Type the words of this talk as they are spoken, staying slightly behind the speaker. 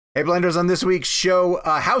Hey Blenders, on this week's show,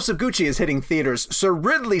 House of Gucci is hitting theaters. Sir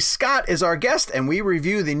Ridley Scott is our guest, and we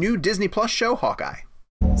review the new Disney Plus show, Hawkeye.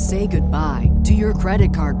 Say goodbye to your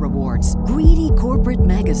credit card rewards. Greedy corporate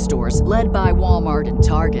mega stores, led by Walmart and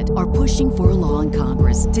Target, are pushing for a law in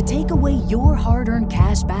Congress to take away your hard-earned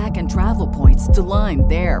cash back and travel points to line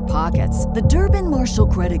their pockets. The Durbin-Marshall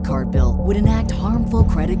credit card bill would enact harmful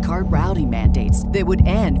credit card routing mandates that would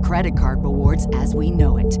end credit card rewards as we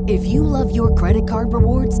know it. If you love your credit card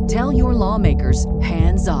rewards, tell your lawmakers,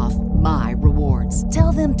 hands off my rewards.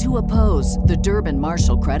 Tell them to oppose the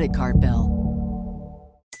Durbin-Marshall credit card bill.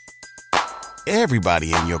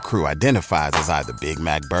 Everybody in your crew identifies as either Big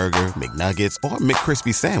Mac Burger, McNuggets, or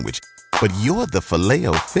McCrispy Sandwich. But you're the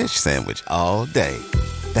Filet-O-Fish Sandwich all day.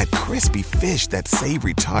 That crispy fish, that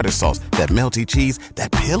savory tartar sauce, that melty cheese,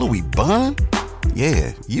 that pillowy bun.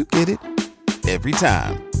 Yeah, you get it. Every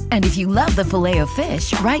time. And if you love the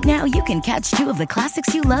Filet-O-Fish, right now you can catch two of the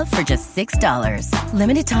classics you love for just $6.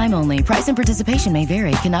 Limited time only. Price and participation may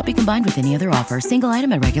vary. Cannot be combined with any other offer. Single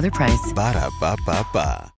item at regular price.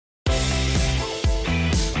 Ba-da-ba-ba-ba.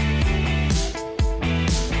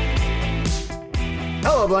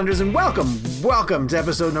 Hello, Blenders, and welcome to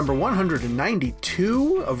episode number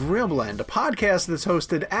 192 of Real Blend, a podcast that's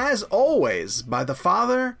hosted, as always, by the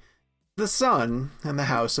Father, the Son, and the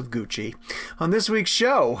House of Gucci. On this week's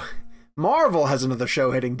show, Marvel has another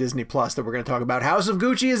show hitting Disney Plus that we're going to talk about. House of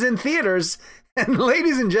Gucci is in theaters, and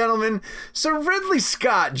ladies and gentlemen, Sir Ridley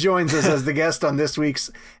Scott joins us as the guest on this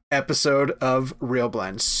week's episode of Real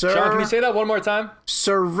Blend. Sean, can you say that one more time?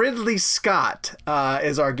 Sir Ridley Scott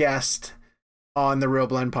is our guest on the Real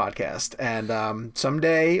Blend podcast, and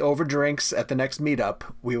someday over drinks at the next meetup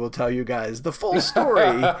we will tell you guys the full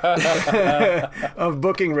story of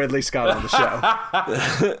booking Ridley Scott on the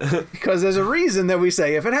show, because there's a reason that we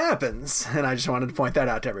say if it happens, and I just wanted to point that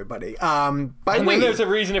out to everybody. And then there's a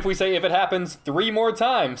reason if we say if it happens 3 more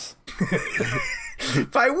times.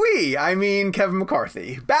 By we, I mean Kevin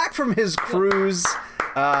McCarthy, back from his cruise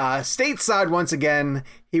stateside once again.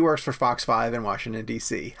 He works for Fox 5 in Washington,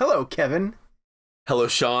 D.C. Hello, Kevin. Hello,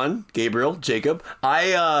 Sean, Gabriel, Jacob.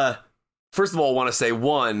 I, first of all, want to say,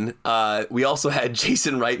 one, we also had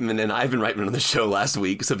Jason Reitman and Ivan Reitman on the show last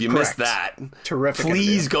week, so if you missed that, terrific,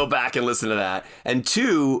 please go back and listen to that. And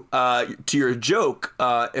two, to your joke,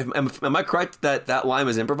 am I correct that that line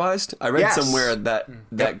was improvised? I read somewhere that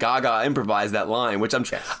Gaga improvised that line, which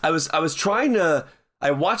I was trying to. I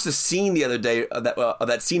watched the scene the other day of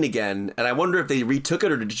that scene again, and I wonder if they retook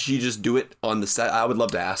it or did she just do it on the set. I would love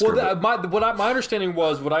to ask her. My understanding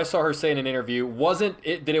was, what I saw her say in an interview wasn't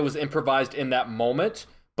it that it was improvised in that moment,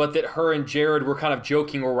 but that her and Jared were kind of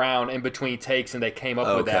joking around in between takes, and they came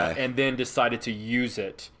up with that, and then decided to use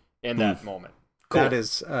it in that moment. Cool. That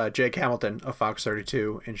is Jake Hamilton of Fox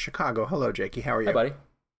 32 in Chicago. Hello, Jakey. How are you? Hi, buddy.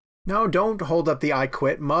 No, don't hold up the I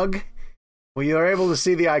Quit mug. Well, you are able to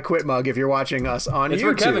see the I Quit mug if you're watching us on YouTube. It's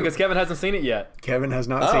for Kevin, because Kevin hasn't seen it yet. Kevin has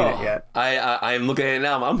not seen it yet. I am looking at it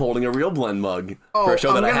now. I'm holding a Real Blend mug for a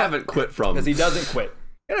show that I haven't quit from. Because he doesn't quit.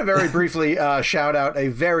 I'm going to very briefly shout out a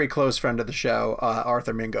very close friend of the show,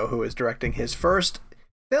 Arthur Mingo, who is directing his first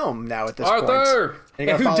film now at this point. Arthur!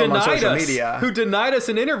 Who denied us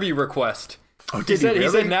an interview request. Oh, he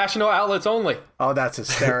said national outlets only. Oh, that's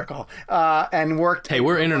hysterical. And worked... Hey,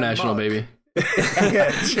 we're international, baby.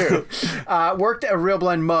 Yeah, true. Worked a Real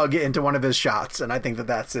Blend mug into one of his shots, and I think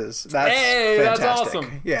that's fantastic. That's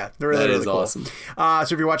awesome. Yeah, really cool. Awesome. So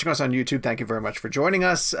if you're watching us on YouTube, thank you very much for joining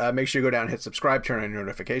us. Make sure you go down and hit subscribe, turn on your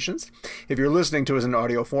notifications. If you're listening to us in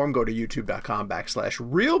audio form, go to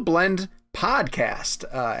youtube.com/Real Blend Podcast,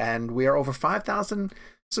 and we are over 5,000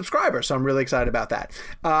 subscribers, so I'm really excited about that.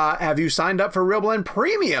 Have you signed up for Real Blend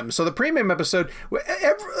Premium? So the premium episode,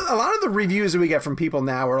 a lot of the reviews that we get from people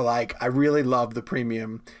now are like, I really love the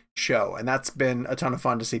premium show, and that's been a ton of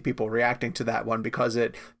fun to see people reacting to that one, because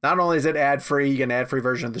it not only is it ad free, you get an ad free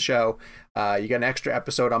version of the show, you get an extra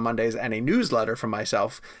episode on Mondays and a newsletter from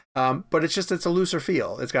myself, but it's a looser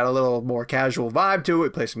feel. It's got a little more casual vibe to it. We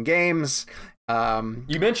play some games.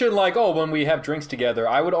 You mentioned when we have drinks together,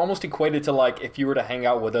 I would almost equate it to if you were to hang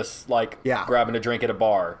out with us, grabbing a drink at a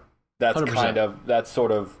bar. That's 100%. That's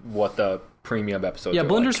sort of what the premium episodes are.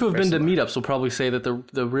 Blenders who have been to meetups will probably say that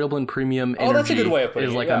the Real Blend Premium energy that's a good way of putting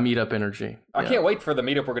is it, a meetup energy. I can't wait for the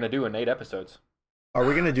meetup we're going to do in 8 episodes. Are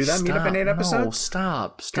we going to do that meetup in 8 episodes? No,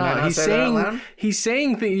 stop. Can I not say that out loud? He's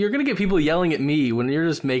saying things. You're going to get people yelling at me when you're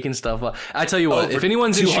just making stuff up. I tell you what, if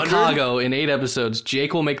anyone's 200? In Chicago in 8 episodes,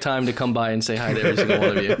 Jake will make time to come by and say hi to every single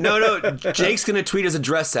one of you. No, Jake's going to tweet his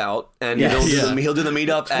address out, and he'll do the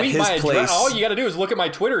meetup at his place. All you got to do is look at my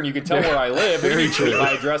Twitter, and you can tell where I live. Very true.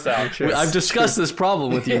 My address out. I've discussed this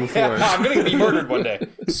problem with you before. I'm going to be murdered one day.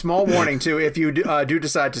 Small warning, too. If you do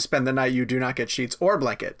decide to spend the night, you do not get sheets or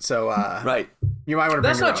blanket. So, right. You might want to bring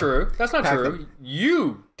That's not true. That's not true.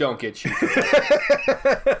 You don't get sheets.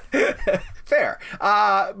 Fair.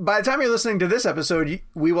 By the time you're listening to this episode,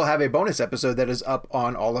 we will have a bonus episode that is up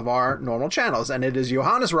on all of our normal channels. And it is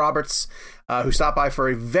Johannes Roberts, who stopped by for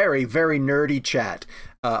a very, very nerdy chat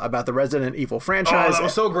about the Resident Evil franchise. Oh, that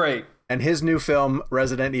was so great. And his new film,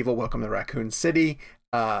 Resident Evil Welcome to Raccoon City.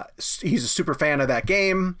 He's a super fan of that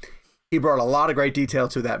game. He brought a lot of great detail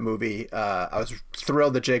to that movie. I was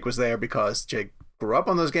thrilled that Jake was there because Jake grew up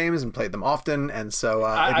on those games and played them often, and so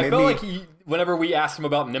I felt like whenever we asked him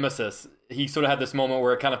about Nemesis, he sort of had this moment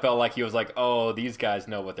where it kind of felt like he was like, "Oh, these guys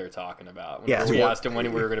know what they're talking about." We asked him when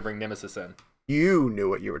we were going to bring Nemesis in. You knew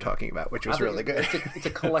what you were talking about, which was really good. It's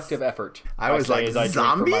a collective effort. I was like,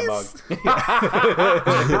 zombies? So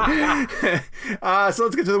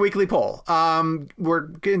let's get to the weekly poll. We're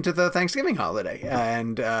getting to the Thanksgiving holiday,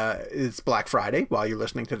 and it's Black Friday while you're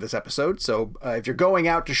listening to this episode. So if you're going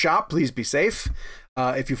out to shop, please be safe.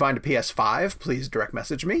 If you find a PS5, please direct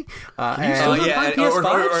message me. Or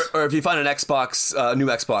if you find an Xbox, new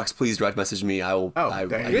Xbox, please direct message me. I will.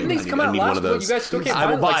 Didn't these come out last week? You guys still can't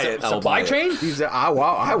I will buy it. Supply chain? I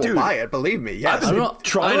will buy it. Believe me. Yes. I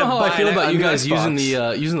don't know how I feel about you guys using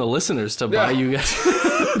the listeners to buy you guys.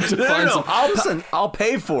 I'll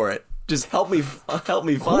pay for it. Just help me find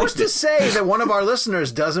Who's to say that one of our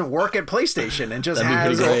listeners doesn't work at PlayStation and just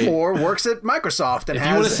has or works at Microsoft and if has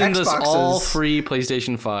you want to send Xboxes. us all free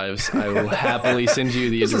PlayStation 5s, I will happily send you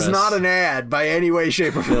the address. This is not an ad by any way,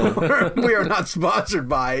 shape, or form. We are not sponsored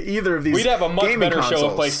by either of these. We'd have a much better consoles.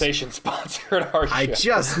 show if PlayStation sponsored our show. I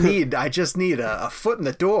just need a foot in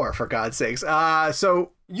the door, for God's sakes. You're Sean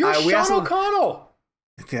O'Connell.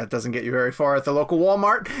 That doesn't get you very far at the local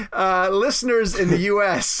Walmart. Listeners in the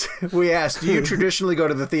U.S., we asked, do you traditionally go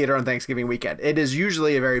to the theater on Thanksgiving weekend? It is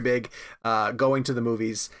usually a very big going to the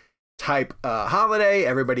movies type holiday.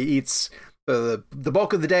 Everybody eats the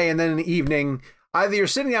bulk of the day, and then in the evening, either you're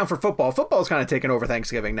sitting down for football. Football's kind of taken over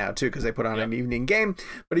Thanksgiving now, too, because they put on an evening game.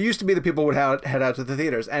 But it used to be that people would head out to the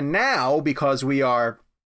theaters. And now, because we are,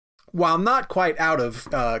 while not quite out of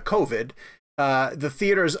COVID, the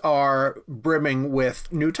theaters are brimming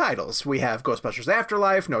with new titles. We have Ghostbusters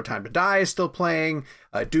Afterlife, No Time to Die is still playing,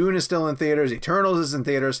 Dune is still in theaters, Eternals is in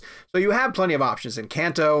theaters. So you have plenty of options.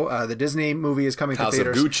 Encanto, the Disney movie is coming to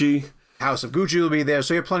theaters. House of Gucci will be there,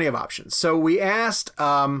 so you have plenty of options. So we asked,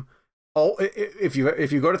 if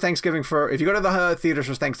you go to the theaters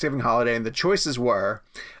for Thanksgiving holiday, and the choices were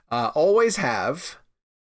always have,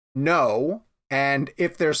 no, and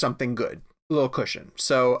if there's something good. Little cushion.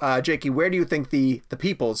 So, Jakey, where do you think the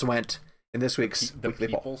peoples went in this week's weekly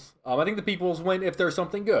poll? I think the peoples went if there's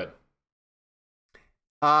something good.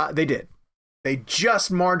 They did. They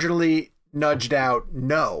just marginally nudged out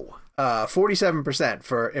no. 47%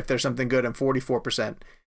 for if there's something good and 44%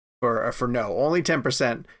 for no. Only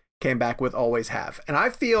 10% came back with always have. And I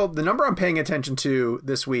feel the number I'm paying attention to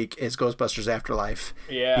this week is Ghostbusters Afterlife.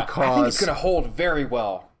 Yeah, I think it's going to hold very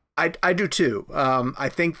well. I do too. I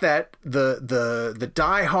think that the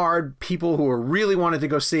diehard people who really wanted to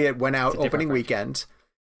go see it went out opening weekend.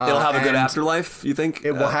 It'll have a good afterlife, you think?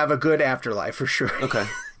 It will have a good afterlife for sure. Okay.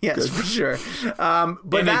 Yes, good. For sure.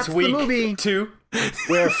 But and that's the movie too,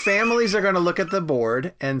 where families are going to look at the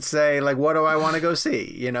board and say, like, what do I want to go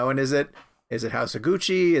see? You know, and is it House of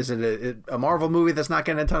Gucci? Is it a Marvel movie that's not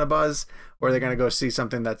getting a ton of buzz? Or are they going to go see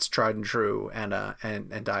something that's tried and true and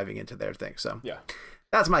diving into their thing? So yeah.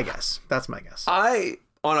 That's my guess. On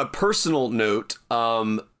a personal note,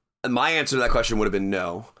 my answer to that question would have been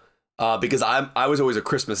no, because I was always a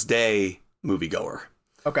Christmas Day moviegoer.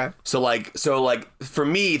 Okay. So for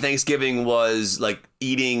me, Thanksgiving was like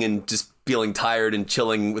eating and just feeling tired and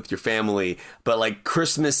chilling with your family. But like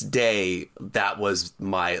Christmas Day, that was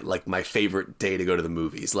my favorite day to go to the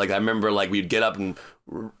movies. Like I remember we'd get up and,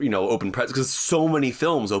 open presents because so many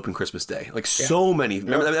films open Christmas Day, so many.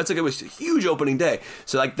 Remember that's it was a huge opening day.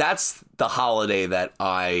 So that's the holiday that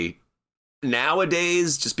I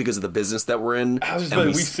nowadays, just because of the business that we're in,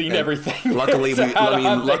 we've seen everything. Luckily,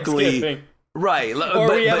 right.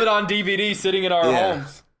 Or we have it on DVD sitting in our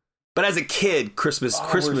homes. But as a kid, Christmas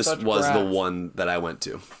was the one that I went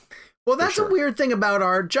to. Well, that's a weird thing about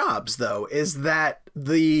our jobs, though, is that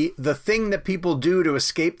the thing that people do to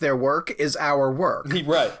escape their work is our work.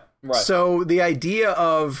 Right. So the idea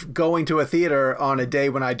of going to a theater on a day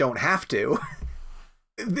when I don't have to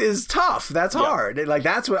is tough. That's hard. Like,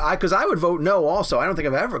 that's what because I would vote no also. I don't think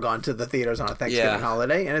I've ever gone to the theaters on a Thanksgiving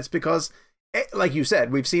holiday, and it's because, like you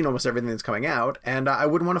said, we've seen almost everything that's coming out, and I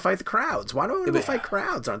wouldn't want to fight the crowds. Why do I want to fight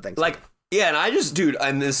crowds on Thanksgiving? Like, yeah, and I just, dude,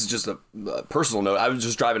 and this is just a personal note. I was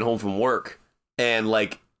just driving home from work, and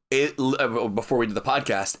like, before we did the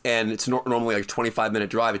podcast, and it's normally like a 25-minute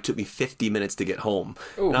drive. It took me 50 minutes to get home.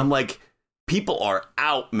 Ooh. And I'm like, people are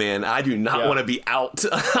out, man. I do not want to be out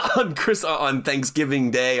on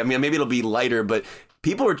Thanksgiving Day. I mean, maybe it'll be lighter, but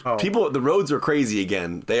people, the roads are crazy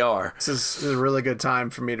again. They are. This is a really good time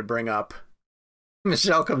for me to bring up.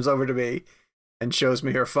 Michelle comes over to me and shows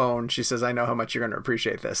me her phone. She says, I know how much you're going to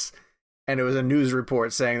appreciate this. And it was a news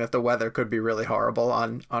report saying that the weather could be really horrible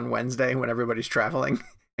on Wednesday when everybody's traveling.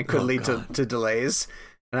 And could lead to delays.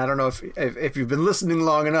 And I don't know if you've been listening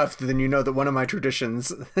long enough, then you know that one of my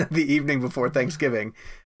traditions, the evening before Thanksgiving,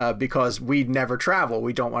 because we never travel.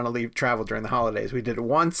 We don't want to travel during the holidays. We did it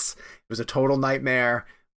once. It was a total nightmare.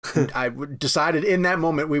 I decided in that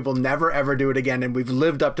moment we will never, ever do it again. And we've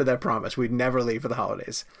lived up to that promise. We'd never leave for the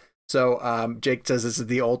holidays. So Jake says this is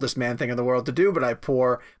the oldest man thing in the world to do, but I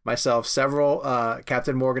pour myself several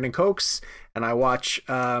Captain Morgan and Cokes, and I watch...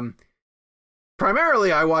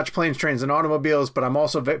 Primarily, I watch Planes, Trains, and Automobiles, but I'm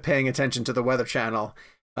also paying attention to the Weather Channel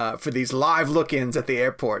for these live look-ins at the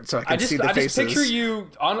airport, so I can see the faces. I just picture you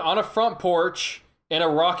on a front porch in a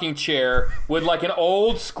rocking chair with like an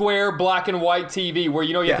old square black and white TV where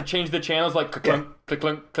you have to change the channels like click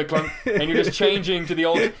clunk, click clunk, and you're just changing to the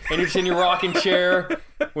old, and you're just in your rocking chair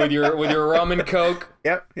with your rum and Coke.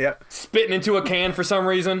 Yep. Spitting into a can for some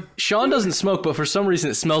reason. Sean doesn't smoke, but for some reason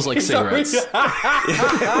it smells like cigarettes.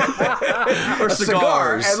 Or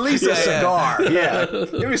cigars. At least a cigar. Yeah.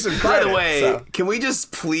 Give me some credit. By the way, can we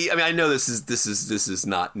just please? I mean, I know this is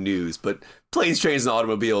not news, but Planes, Trains, and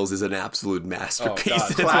Automobiles is an absolute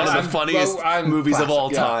masterpiece. It's one of the funniest movies of all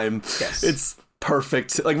time. Yes. It's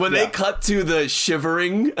perfect. Like when they cut to the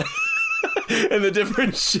shivering. And the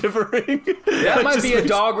different shivering. That might be a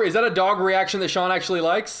dog. Is that a dog reaction that Sean actually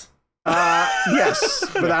likes? Yes,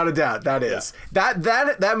 without a doubt, that is.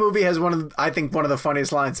 That movie has one of the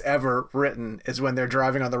funniest lines ever written is when they're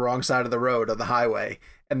driving on the wrong side of the road on the highway,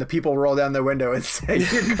 and the people roll down their window and say,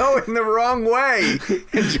 "You're going the wrong way."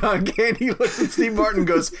 And John Candy looks at Steve Martin and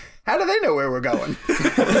goes, "How do they know where we're going?"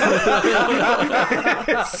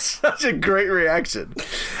 It's such a great reaction.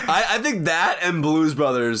 I think that and Blues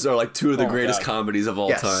Brothers are like two of the greatest comedies of all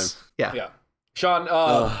time. Yeah.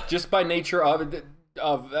 Sean, just by nature of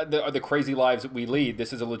the crazy lives that we lead,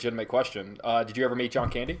 this is a legitimate question. Did you ever meet John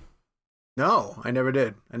Candy? No, I never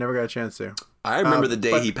did. I never got a chance to. I remember the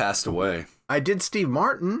day he passed away. I did Steve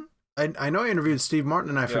Martin. I know I interviewed Steve Martin,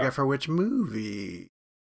 and I forget for which movie.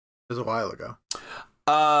 It was a while ago.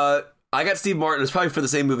 I got Steve Martin. It was probably for the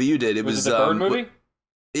same movie you did. It was the Bird movie?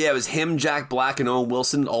 Yeah, it was him, Jack Black, and Owen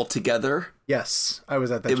Wilson all together. Yes, I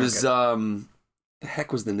was at that. It was the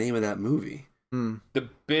heck was the name of that movie? The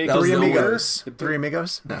Big Three Amigos. Three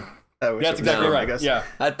Amigos? No. That's exactly right. Amigos. Yeah,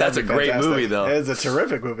 that's a great movie though. It's a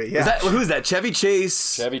terrific movie. Yeah. Who's that? Chevy Chase.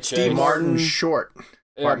 Steve Martin Short.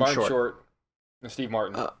 Yeah, Martin Short. And Steve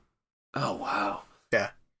Martin. Oh wow.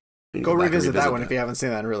 Yeah. Go revisit that one if you haven't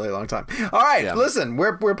seen that in a really long time. All right, listen,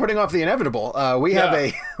 we're putting off the inevitable. We have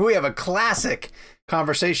a classic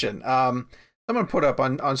conversation. Someone put up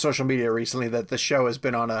on social media recently that the show has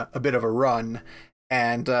been on a bit of a run,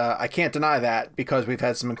 and I can't deny that because we've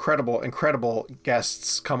had some incredible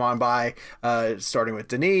guests come on by, starting with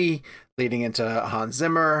Denis, leading into Hans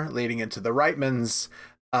Zimmer, leading into the Reitmans,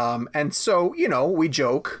 and so we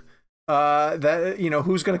joke. That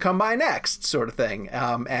who's going to come by next, sort of thing.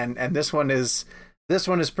 And this one is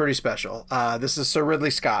pretty special. This is Sir Ridley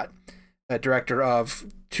Scott, director of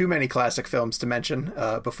too many classic films to mention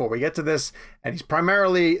before we get to this. And he's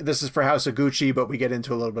this is for House of Gucci, but we get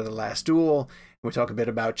into a little bit of The Last Duel. And we talk a bit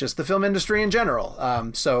about just the film industry in general.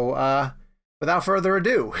 So without further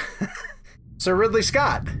ado, Sir Ridley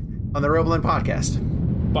Scott on the Real Blend Podcast.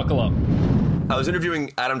 Buckle up. I was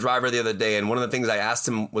interviewing Adam Driver the other day, and one of the things I asked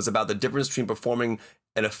him was about the difference between performing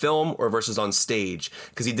in a film or versus on stage,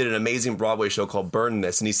 because he did an amazing Broadway show called Burn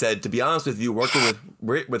This, and he said, to be honest with you, working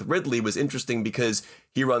with Ridley was interesting because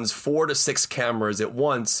he runs 4 to 6 cameras at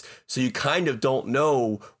once, so you kind of don't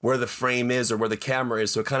know where the frame is or where the camera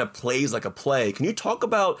is, so it kind of plays like a play. Can you talk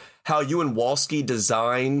about how you and Wolski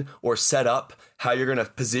design or set up how you're going to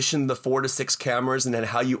position the 4 to 6 cameras, and then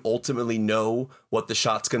how you ultimately know what the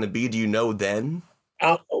shot's going to be? Do you know then?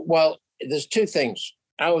 Well, there's 2 things.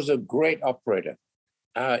 I was a great operator.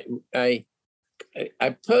 I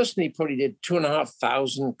personally probably did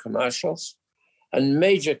 2,500 commercials, and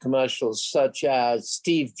major commercials such as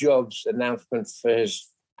Steve Jobs' announcement for his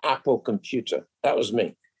Apple computer. That was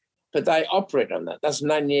me. But I operate on that. That's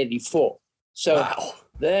 1984. So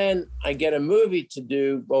then I get a movie to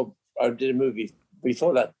do. Well, I did a movie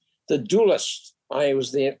before that. The Duelist. I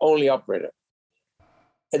was the only operator.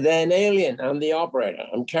 And then Alien, I'm the operator.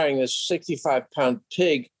 I'm carrying this 65-pound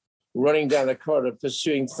pig running down the corridor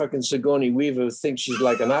pursuing fucking Sigourney Weaver, who thinks she's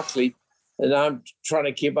like an athlete, and I'm trying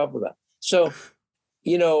to keep up with that. So,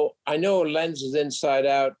 I know lenses inside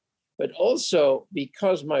out, but also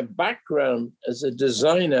because my background as a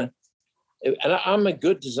designer, and I'm a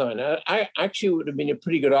good designer, I actually would have been a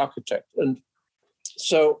pretty good architect. And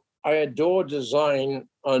so I adore design,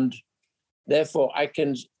 and therefore I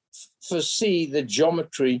can foresee the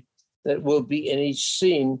geometry that will be in each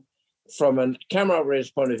scene from a camera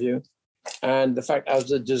operator's point of view, and the fact I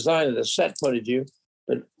was a designer, the set point of view.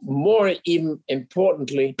 But more even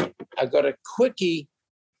importantly, I got a quickie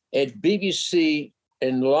at BBC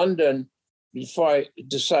in London before I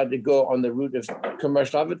decided to go on the route of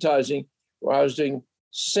commercial advertising, where I was doing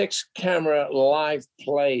 6 camera live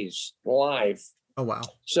plays, live. Oh, wow.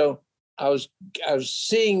 So I was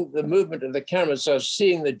seeing the movement of the camera, so I was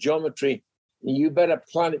seeing the geometry. You better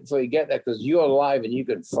plan it before you get there, because you're live and you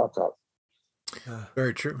can fuck up.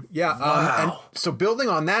 Very true. Yeah. Wow. And so building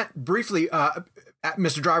on that briefly,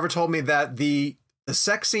 Mr. Driver told me that the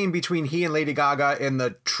sex scene between he and Lady Gaga in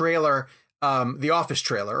the trailer, the Office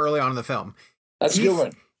trailer early on in the film, that's a good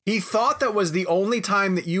one. He thought that was the only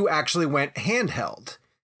time that you actually went handheld.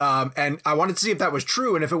 And I wanted to see if that was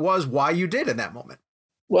true, and if it was, why you did in that moment.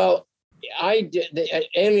 Well, I did. The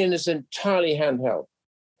Alien is entirely handheld.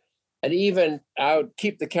 And even I would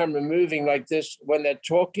keep the camera moving like this when they're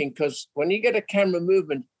talking, because when you get a camera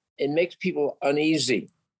movement, it makes people uneasy.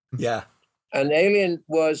 Yeah. And Alien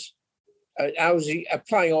was, I was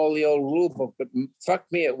applying all the old rule book, but fuck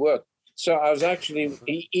me, it worked. So I was actually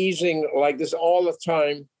easing like this all the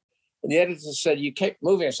time. And the editor said, "You kept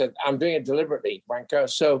moving." I said, "I'm doing it deliberately, wanker."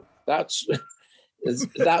 So that was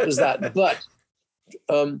that. But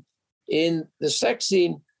in the sex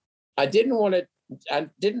scene, I didn't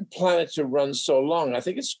plan it to run so long. I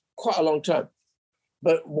think it's quite a long time.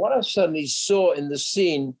 But what I suddenly saw in the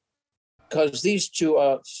scene, because these two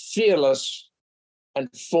are fearless and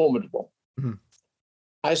formidable,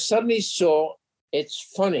 I suddenly saw it's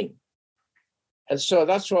funny. And so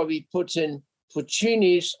that's why we put in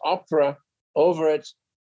Puccini's opera over it,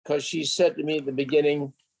 because she said to me at the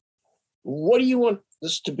beginning, "What do you want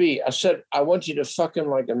this to be?" I said, "I want you to fuck him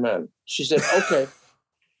like a man." She said, "Okay."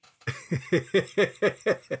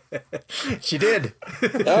 She did.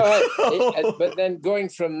 All right. But then going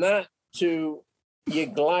from that to you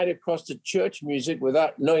glide across the church music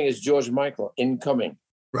without knowing it's George Michael incoming.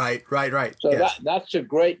 Right. So yes. that's a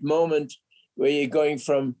great moment where you're going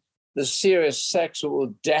from the serious sex that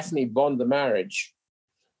will definitely bond the marriage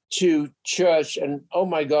to church. And oh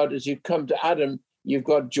my God, as you come to Adam, you've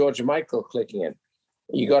got George Michael clicking in.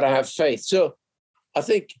 You got to have faith. So I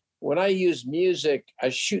think when I use music, I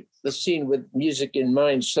shoot the scene with music in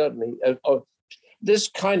mind, certainly. This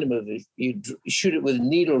kind of movie, you shoot it with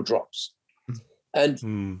needle drops. And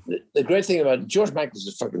the great thing about George Michael is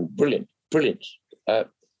a fucking brilliant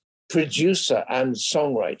producer and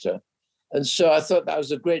songwriter. And so I thought that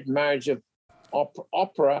was a great marriage of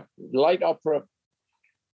opera, light opera,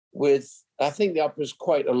 with, I think the opera is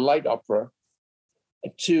quite a light opera,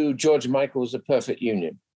 to George Michael was a perfect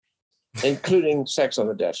union, including sex on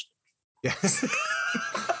the desk. Yes.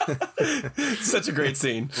 Such a great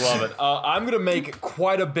scene. Love it. I'm going to make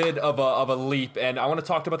quite a bit of a leap, and I want to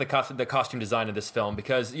talk about the costume design of this film,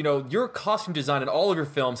 because, your costume design in all of your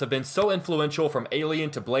films have been so influential, from Alien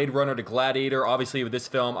to Blade Runner to Gladiator, obviously with this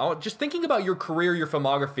film. Just thinking about your career, your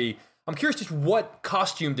filmography, I'm curious just what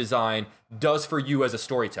costume design does for you as a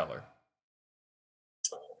storyteller.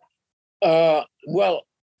 Well,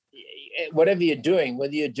 whatever you're doing,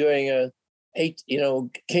 whether you're doing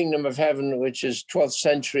Kingdom of Heaven, which is 12th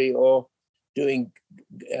century, or doing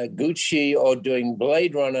Gucci or doing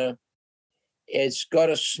Blade Runner, it's got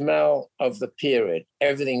a smell of the period.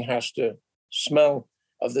 Everything has to smell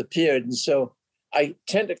of the period. And so I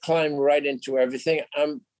tend to climb right into everything.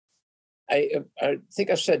 I think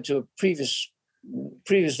I said to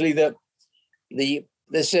previously that they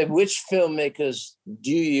said, which filmmakers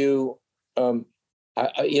do you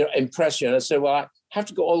impress you? And I said, well, I have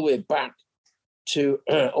to go all the way back to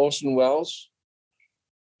Orson Welles,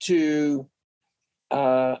 to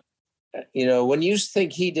when you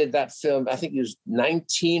think he did that film, I think he was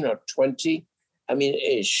 19 or 20. I mean,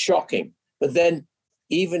 it is shocking. But then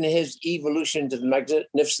even his evolution to the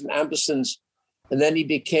Magnificent Ambersons. And then he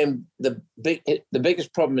became the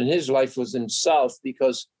biggest problem in his life was himself,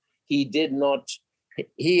 because he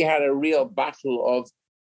had a real battle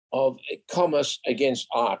of commerce against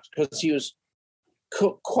art, because he was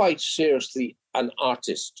quite seriously an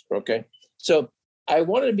artist. Okay. So I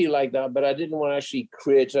wanted to be like that, but I didn't want to actually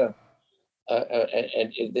create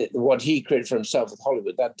what he created for himself with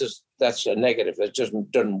Hollywood. That's a negative. That just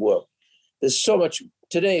doesn't work. There's so much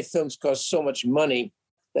today. Films cost so much money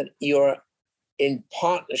that you're in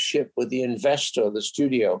partnership with the investor, the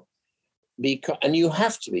studio, and you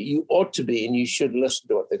have to be. You ought to be, and you should listen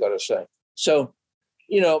to what they got to say. So,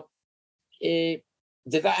 did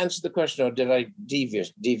that answer the question, or did I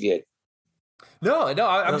deviate? No.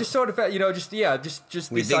 I'm just sort of, just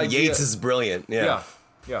we think idea. Yates is brilliant. Yeah.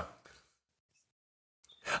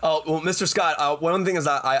 Oh, well, Mr. Scott, one of the things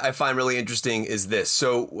I find really interesting is this.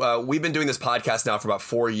 So we've been doing this podcast now for about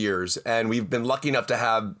 4 years, and we've been lucky enough to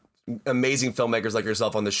have amazing filmmakers like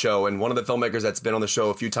yourself on the show. And one of the filmmakers that's been on the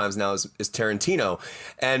show a few times now is Tarantino.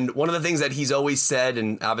 And one of the things that he's always said,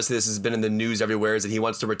 and obviously this has been in the news everywhere, is that he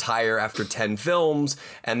wants to retire after 10 films.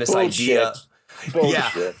 And this idea...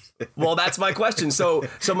 Bullshit. Yeah. Well, that's my question. So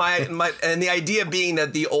my and the idea being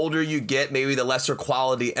that the older you get, maybe the lesser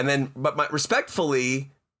quality. And then,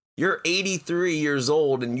 respectfully, you're 83 years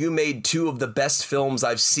old and you made 2 of the best films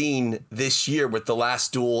I've seen this year with The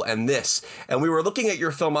Last Duel and this. And we were looking at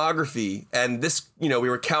your filmography, and this, we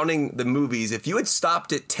were counting the movies. If you had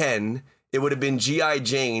stopped at 10, it would have been G.I.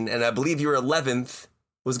 Jane, and I believe your 11th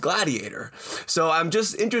was Gladiator. So I'm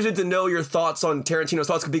just interested to know your thoughts on Tarantino's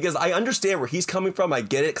thoughts, because I understand where he's coming from. I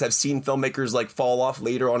get it, because I've seen filmmakers fall off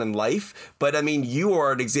later on in life. But I mean, you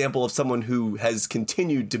are an example of someone who has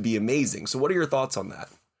continued to be amazing. So what are your thoughts on that?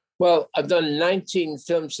 Well, I've done 19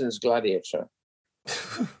 films since Gladiator.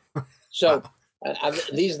 So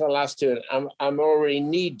these are the last 2. I'm already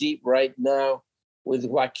knee deep right now with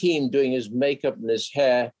Joaquin doing his makeup and his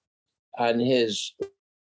hair and his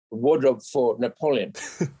wardrobe for Napoleon.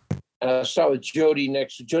 And I'll start with Jodie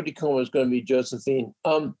next. Jodie Comer is going to be Josephine.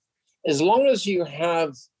 As long as you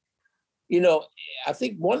have, I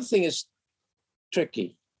think one thing is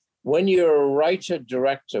tricky. When you're a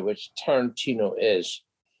writer-director, which Tarantino is,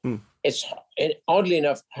 it's oddly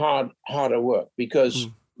enough harder work, because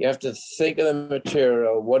you have to think of the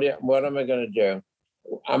material. What am I going to do?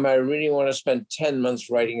 Am I really want to spend 10 months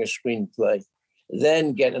writing a screenplay,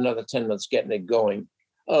 then get another 10 months getting it going?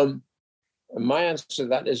 My answer to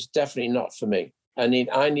that is definitely not for me. I need,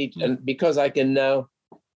 and because I can now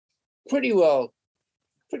pretty well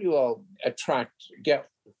get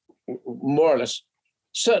more or less,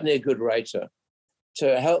 certainly a good writer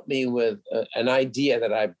to help me with an idea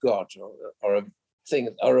that I've got, or a thing,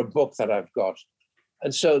 or a book that I've got.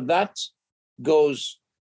 And so that goes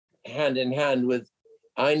hand in hand with,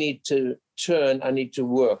 I need to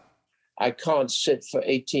work. I can't sit for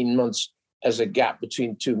 18 months as a gap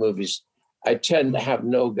between 2 movies. I tend to have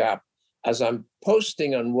no gap. As I'm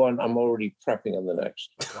posting on one, I'm already prepping on the next.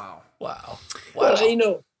 Wow. Well,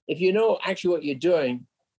 if you know actually what you're doing,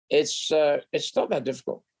 it's not that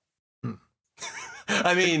difficult.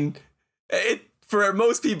 I mean, for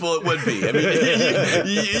most people it would be. I mean,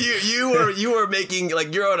 you are making,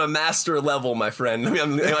 you're on a master level, my friend. I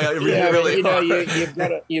mean,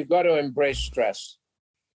 you've got to embrace stress.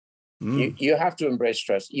 You have to embrace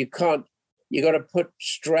stress. You got to put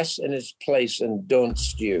stress in its place and don't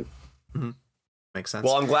stew. Mm-hmm. Makes sense.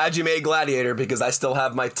 Well, I'm glad you made Gladiator, because I still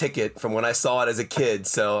have my ticket from when I saw it as a kid.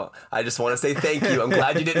 So I just want to say thank you. I'm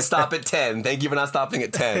glad you didn't stop at 10. Thank you for not stopping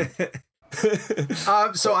at 10.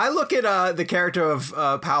 So I look at the character of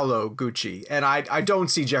Paolo Gucci, and I don't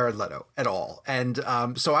see Jared Leto at all. And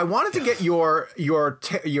so I wanted to get your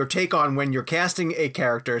take on, when you're casting a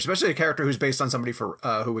character, especially a character who's based on somebody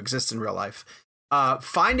who exists in real life,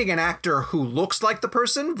 finding an actor who looks like the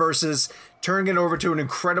person versus turning it over to an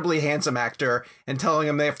incredibly handsome actor and telling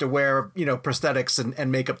them they have to wear, prosthetics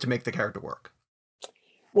and makeup to make the character work.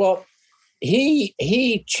 Well,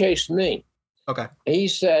 he chased me. Okay. He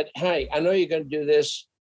said, "Hey, I know you're going to do this,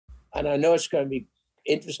 and I know it's going to be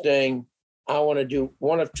interesting. I want to do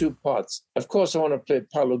one of 2 parts. Of course, I want to play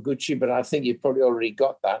Paolo Gucci, but I think you probably already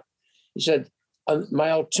got that." He said,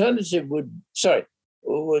 "My alternative would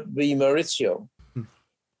be Maurizio."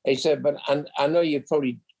 He said, "But I know you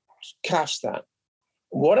probably cast that.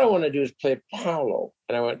 What I want to do is play Paolo."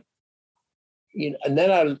 And I went, and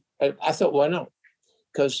then I thought, why not?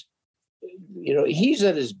 Because, he's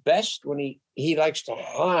at his best when he likes to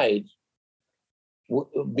hide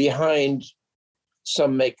behind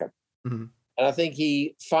some makeup. Mm-hmm. And I think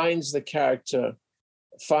he finds the character,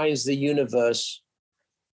 finds the universe,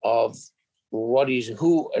 of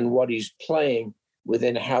who and what he's playing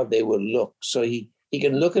within how they will look. So he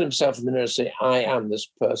can look at himself in the mirror and say, I am this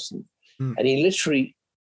person. And he literally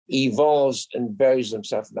evolves and buries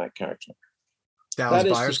himself in that character. Dallas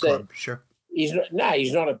Buyers Club, sure. He's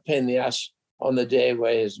not a pain in the ass on the day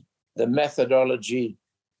where the methodology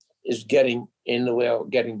is getting in the way or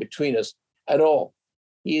getting between us at all.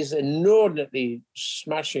 He is an inordinately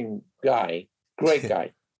smashing guy, great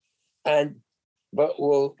guy, but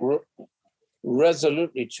will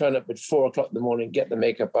resolutely turn up at 4:00 in the morning, get the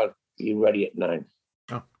makeup on, be ready at 9.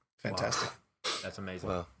 Oh, fantastic! Wow. That's amazing.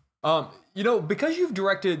 Wow. Because you've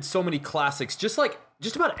directed so many classics, just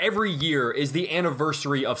about every year is the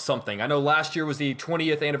anniversary of something. I know last year was the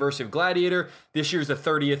 20th anniversary of Gladiator. This year's the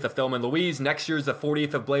 30th of Thelma and Louise. Next year's the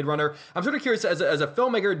 40th of Blade Runner. I'm sort of curious, as a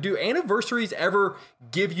filmmaker, do anniversaries ever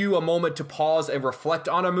give you a moment to pause and reflect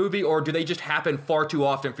on a movie, or do they just happen far too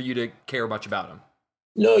often for you to care much about them?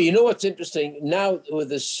 No, you know what's interesting? Now with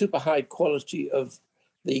the super high quality of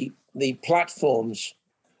the platforms,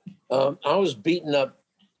 I was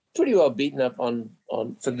pretty well beaten up on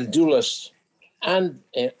for The Duelist and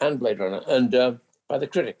Blade Runner and by the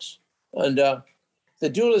critics. And The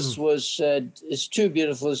Duelist was said, it's too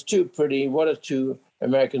beautiful, it's too pretty. What are two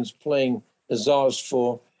Americans playing the Czars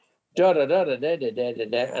for? Da da da da da da da da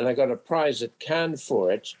da. And I got a prize at Cannes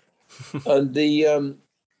for it.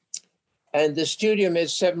 And the studio made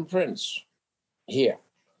 7 prints here.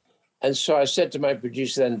 And so I said to my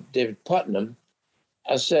producer then, David Putnam,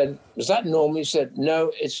 I said, was that normal? He said,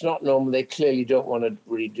 no, it's not normal. They clearly don't want to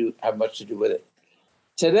really have much to do with it.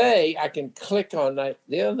 Today, I can click on,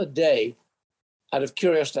 the other day, out of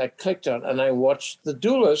curiosity, I clicked on and I watched The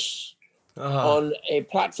Duelist on a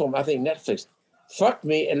platform, I think Netflix. Fuck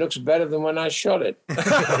me, it looks better than when I shot it.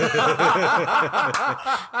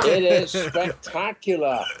 It is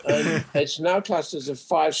spectacular. And it's now classed as a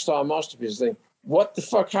 5-star masterpiece. Thing. What the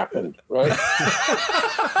fuck happened, right?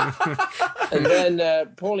 And then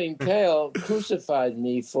Pauline Kael crucified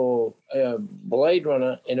me for Blade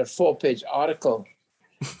Runner in a 4-page article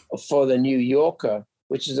for The New Yorker,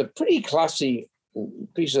 which is a pretty classy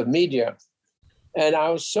piece of media. And I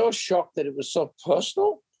was so shocked that it was so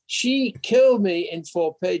personal. She killed me in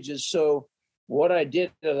 4 pages. So what I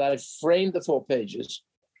did is I framed the 4 pages.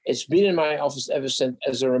 It's been in my office ever since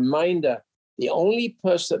as a reminder, the only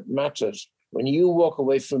person that matters when you walk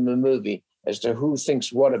away from a movie as to who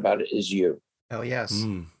thinks what about it is you. Oh, yes.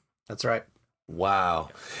 That's right. Wow.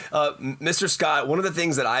 Mr. Scott, one of the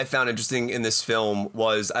things that I found interesting in this film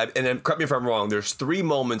was, and correct me if I'm wrong, there's 3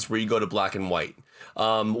 moments where you go to black and white.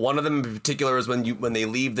 One of them in particular is when they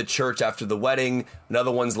leave the church after the wedding.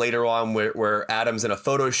 Another one's later on where Adam's in a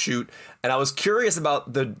photo shoot. And I was curious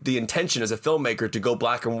about the intention as a filmmaker to go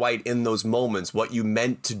black and white in those moments, what you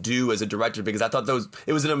meant to do as a director, because I thought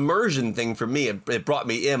it was an immersion thing for me. It brought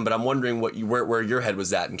me in, but I'm wondering where your head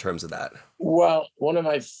was at in terms of that. Well, one of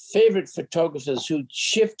my favorite photographers who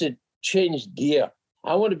changed gear.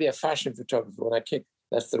 I wanted to be a fashion photographer when I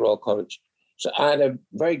left the Royal College. So I had a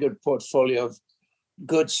very good portfolio of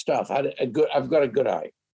good stuff. I've got a good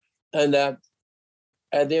eye. And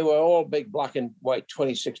they were all big black and white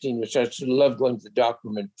 2016, which I just loved going to the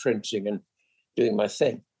darkroom and printing and doing my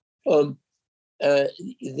thing.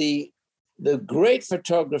 The great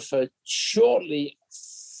photographer shortly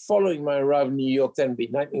following my arrival in New York, then be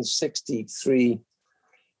 1963,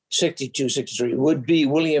 62, 63, would be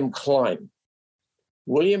William Klein.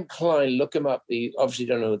 William Klein, look him up. You obviously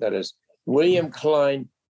don't know who that is. William Klein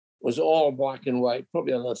was all black and white,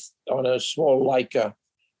 probably on a small Leica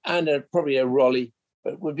and probably a Raleigh,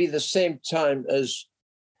 but it would be the same time as,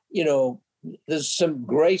 there's some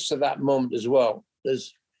grace at that moment as well.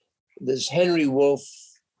 There's Henry Wolf,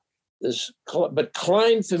 but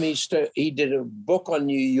Klein for me, he did a book on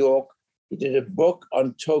New York, he did a book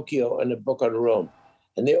on Tokyo and a book on Rome,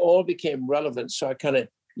 and they all became relevant. So I kind of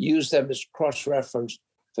used them as cross-reference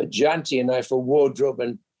for Janty and I for wardrobe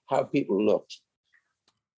and how people looked.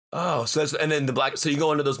 Oh, so and then so you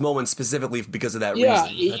go into those moments specifically because of that reason.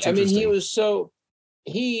 Yeah,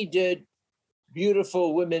 he did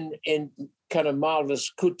beautiful women in kind of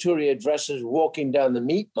marvelous couturier dresses walking down the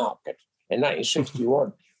meat market in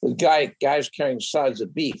 1961 with guys carrying sides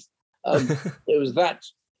of beef. It was that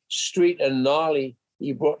street and gnarly.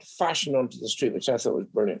 He brought fashion onto the street, which I thought was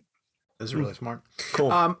brilliant. That's really smart.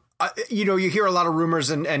 Cool. You hear a lot of rumors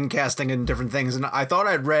and casting and different things, and I thought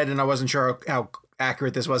I'd read, and I wasn't sure how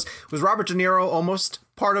accurate this was. Was Robert De Niro almost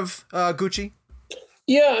part of Gucci?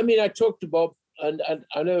 Yeah, I mean, I talked to Bob, and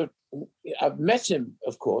I know I've met him,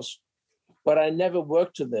 of course, but I never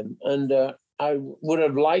worked with him, and I would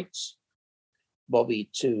have liked Bobby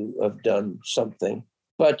to have done something.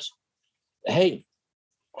 But hey,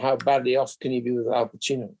 how badly off can you be with Al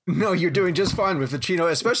Pacino? No, you're doing just fine with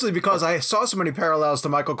Pacino, especially because I saw so many parallels to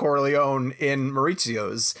Michael Corleone in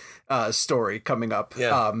Maurizio's story coming up.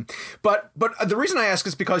 Yeah. But the reason I ask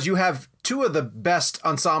is because you have two of the best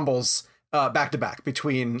ensembles back to back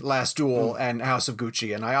between Last Duel and House of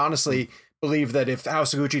Gucci, and I honestly believe that if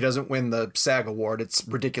House of Gucci doesn't win the SAG award, it's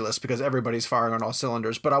ridiculous because everybody's firing on all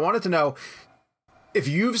cylinders. But I wanted to know if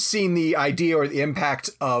you've seen the idea or the impact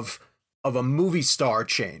of a movie star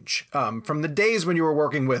change from the days when you were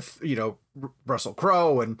working with, Russell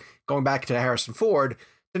Crowe and going back to Harrison Ford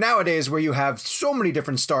to nowadays where you have so many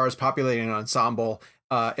different stars populating an ensemble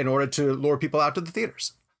in order to lure people out to the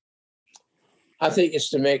theaters. I think it's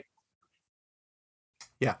to make.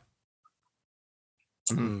 Yeah.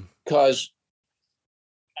 Because,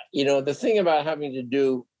 the thing about having to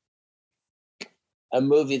do a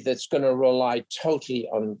movie that's going to rely totally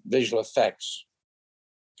on visual effects,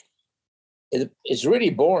 it's really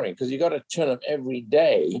boring because you got to turn up every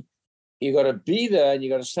day. You got to be there and you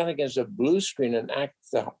got to stand against a blue screen and act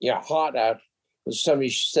your heart out with somebody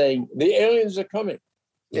saying, the aliens are coming.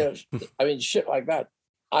 Shit like that.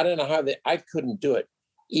 I don't know how I couldn't do it,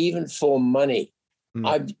 even for money.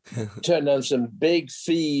 I've turned down some big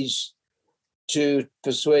fees to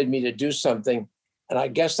persuade me to do something. And I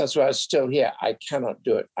guess that's why I'm still here. I cannot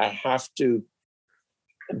do it. I have to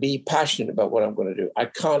be passionate about what I'm going to do. I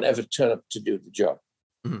can't ever turn up to do the job.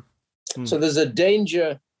 So there's a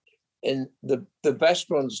danger in the best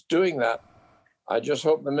ones doing that. I just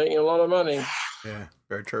hope they're making a lot of money. Yeah,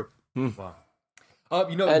 very true. Wow.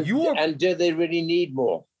 And do they really need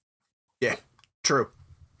more? Yeah, true.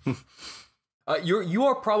 You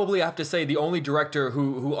are probably, I have to say, the only director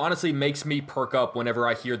who honestly makes me perk up whenever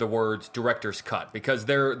I hear the words director's cut, because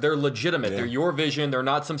they're legitimate. Yeah. They're your vision. They're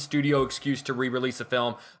not some studio excuse to re-release a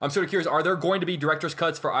film. I'm sort of curious, are there going to be director's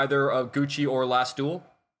cuts for either Gucci or Last Duel?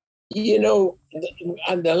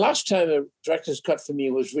 And the last time a director's cut for me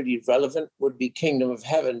was really relevant would be Kingdom of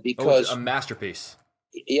Heaven, because a masterpiece.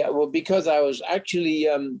 Yeah, well, because I was actually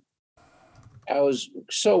I was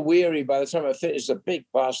so weary by the time I finished. A big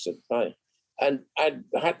bastard. And I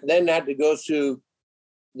then had to go through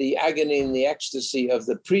the agony and the ecstasy of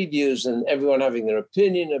the previews and everyone having their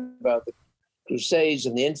opinion about the Crusades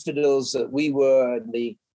and the infidels that we were, and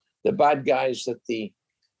the bad guys that the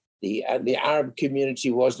Arab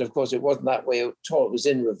community was. And of course, it wasn't that way at all. It was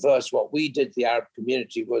in reverse. What we did to the Arab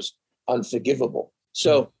community was unforgivable.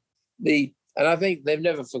 So and I think they've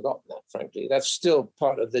never forgotten that, frankly. That's still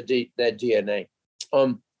part of their DNA.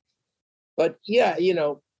 But yeah,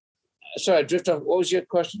 sorry, I drift off. What was your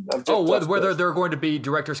question? Whether there are going to be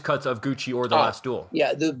director's cuts of Gucci or The Last Duel.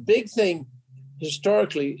 Yeah, the big thing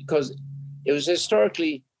historically, because it was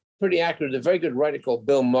historically pretty accurate, a very good writer called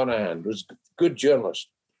Bill Monahan, who was a good journalist.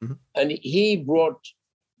 And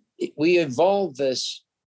we evolved this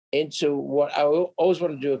into what I always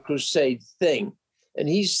wanted to do, a crusade thing. And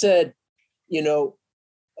he said,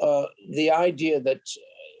 the idea that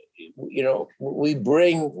we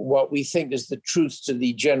bring what we think is the truth to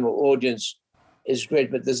the general audience is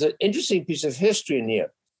great. But there's an interesting piece of history in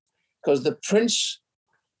here, because the prince,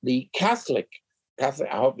 the Catholic, I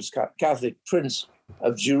hope it's Catholic prince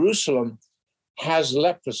of Jerusalem, has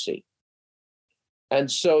leprosy.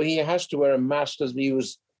 And so he has to wear a mask because he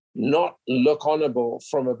was not look honorable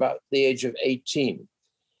from about the age of 18.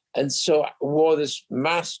 And so wore this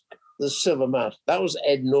mask, the silver mask. That was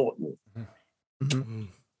Ed Norton.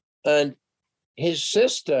 And his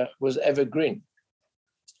sister was Eva Green.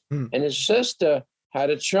 And his sister had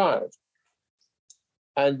a child.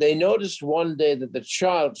 And they noticed one day that the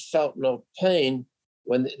child felt no pain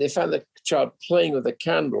when they found the child playing with a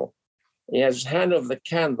candle. And he had his hand over the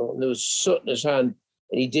candle, and there was soot in his hand,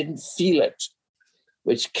 and he didn't feel it,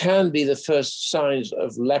 which can be the first signs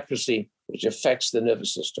of leprosy, which affects the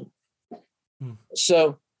nervous system.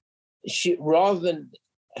 So she, rather than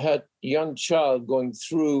her young child going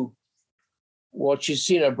through what she's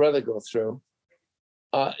seen her brother go through,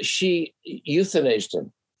 she euthanized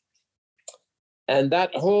him. And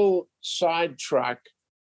that whole sidetrack,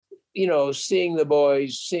 seeing the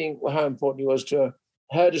boys, seeing how important he was to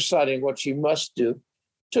her deciding what she must do,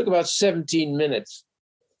 took about 17 minutes.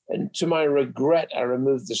 And to my regret, I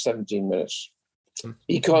removed the 17 minutes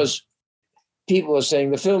because people were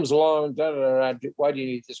saying the film's long, why do you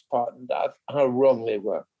need this part? And how wrong they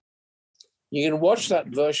were. You can watch that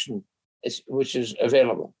version, which is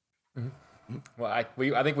available. Well, I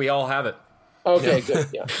think we all have it. Okay, good.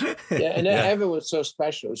 Yeah. And Eva was so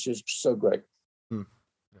special. She was so great.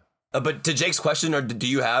 But to Jake's question, or do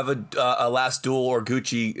you have a Last Duel or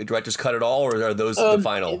Gucci director's cut at all, or are those the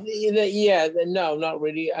final? Yeah, no, not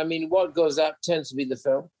really. I mean, what goes up tends to be the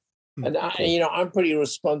film. And I'm pretty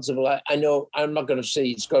responsible. I know I'm not going to say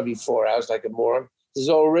it's got to be 4 hours like a moron. There's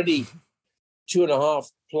already 2.5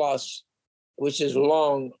 plus, which is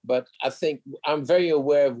long. But I think I'm very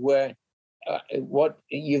aware of where what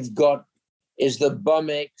you've got is the bum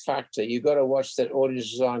ache factor. You got to watch that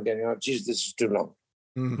audiences aren't getting, oh, geez, this is too long.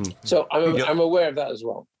 Mm-hmm. So I'm aware of that as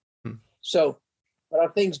well. Mm-hmm. So, but I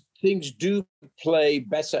think things do play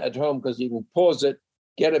better at home because you can pause it,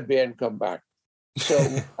 get a beer, and come back.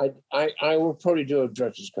 So I will probably do a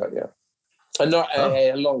director's cut, yeah, and not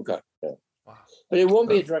a long cut. Yeah. Wow. But it won't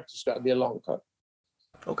be a director's cut; it'll be a long cut.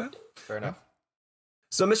 Okay, fair enough.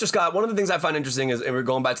 So, Mr. Scott, one of the things I find interesting is, and we're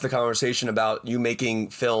going back to the conversation about you making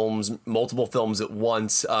films, multiple films at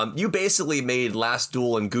once. You basically made Last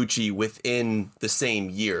Duel and Gucci within the same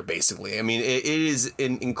year, basically. I mean, it is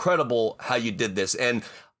incredible how you did this. And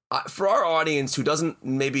for our audience who doesn't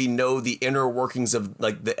maybe know the inner workings of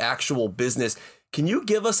like the actual business, can you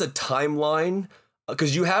give us a timeline?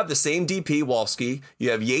 Because you have the same DP, Wolski.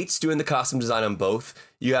 You have Yates doing the costume design on both.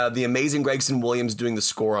 You have the amazing Gregson Williams doing the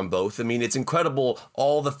score on both. I mean, it's incredible,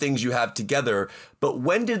 all the things you have together. But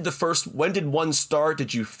when did one start?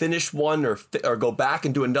 Did you finish one or go back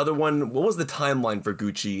and do another one? What was the timeline for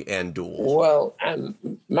Gucci and Duel? Well,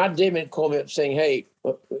 Matt Damon called me up saying, hey,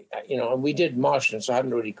 and we did Martian, so I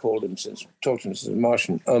haven't really talked to him since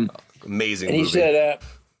Martian. Amazing and movie. He said,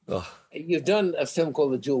 you've done a film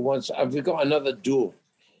called The Duel once. We've got another Duel,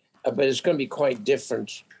 but it's going to be quite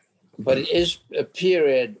different. But it is a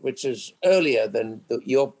period which is earlier than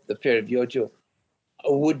the period of your Duel.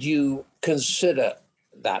 Would you consider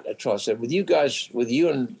that a trust? With you guys, with you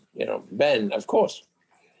and Ben, of course.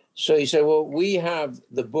 So he said, well, we have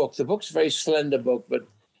the book. The book's a very slender book, but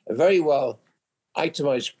a very well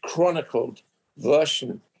itemized, chronicled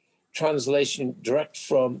version, translation direct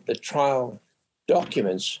from the trial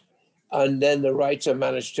documents. And then the writer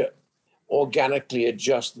managed to organically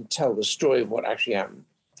adjust and tell the story of what actually happened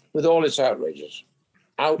with all its outrages.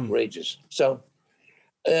 So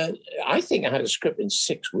I think I had a script in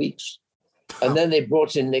 6 weeks. And then they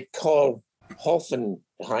brought in Nicole Hoffenheim,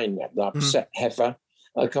 that heifer,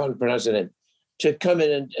 I can't pronounce her name, to come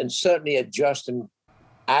in and certainly adjust and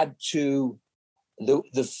add to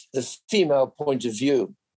the female point of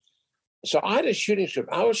view. So I had a shooting script.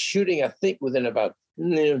 I was shooting, I think, within about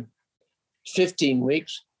 15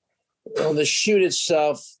 weeks. Well, the shoot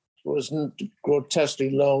itself wasn't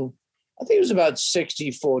grotesquely long. I think it was about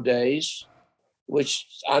 64 days, which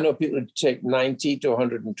I know people would take 90 to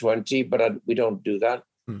 120, but we don't do that.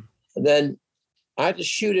 And then I had to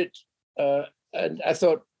shoot it, and I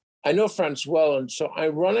thought, I know France well, and so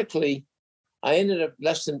ironically, I ended up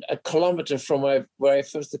less than a kilometer from where I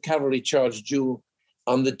first the cavalry charge Duel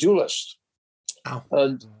on The Duelist. Oh.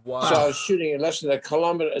 And so I was shooting in less than a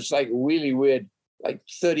kilometer. It's like really weird. Like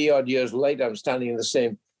 30 odd years later, I'm standing in the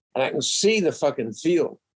same, and I can see the fucking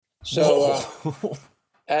field. So,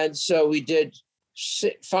 and so we did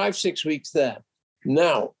 5-6 weeks there.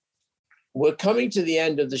 Now we're coming to the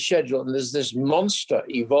end of the schedule, and there's this monster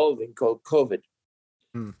evolving called COVID.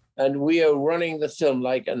 And we are running the film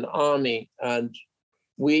like an army. And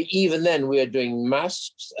we are doing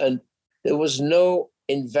masks, and there was no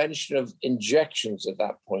invention of injections at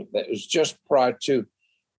that point. That was just prior to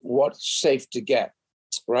what's safe to get,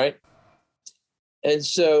 right? And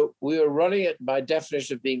so we were running it by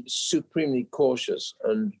definition of being supremely cautious,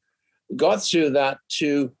 and got through that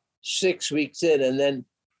to 6 weeks in. And then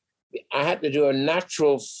I had to do a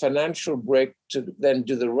natural financial break to then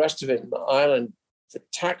do the rest of it in Ireland for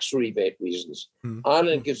tax rebate reasons.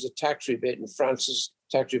 Ireland gives a tax rebate, and France's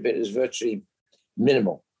tax rebate is virtually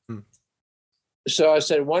minimal. So I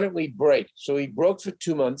said, why don't we break? So we broke for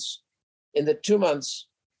 2 months. In the 2 months,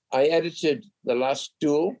 I edited The Last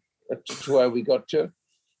Duel to where we got to.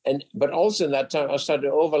 But also in that time, I started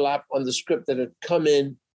to overlap on the script that had come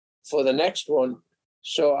in for the next one.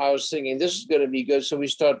 So I was thinking, this is going to be good. So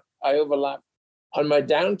I overlap on my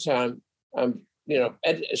downtime,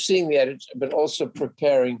 seeing the edits, but also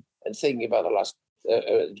preparing and thinking about the last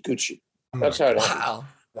Gucci. That's how it happened.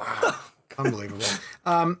 Wow. Unbelievable.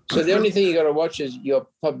 So the only thing you got to watch is your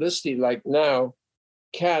publicity, like now,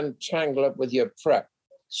 can tangle up with your prep.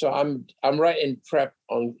 So I'm right in prep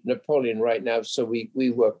on Napoleon right now. So we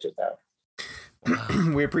worked it out.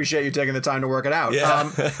 We appreciate you taking the time to work it out. Yeah.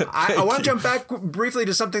 I want to jump back briefly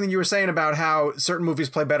to something that you were saying about how certain movies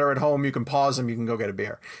play better at home. You can pause them. You can go get a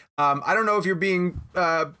beer. I don't know if you're being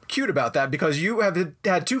cute about that, because you have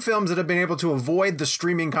had 2 films that have been able to avoid the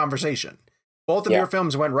streaming conversation. Both of your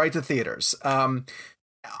films went right to theaters.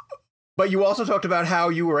 But you also talked about how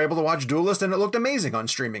you were able to watch Duelist and it looked amazing on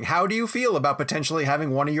streaming. How do you feel about potentially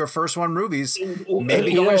having one of your first one movies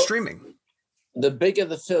maybe going to streaming? The bigger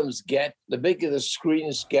the films get, the bigger the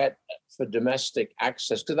screens get for domestic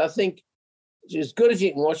access. Because I think it's good if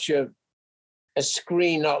you can watch a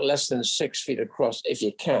screen not less than 6 feet across, if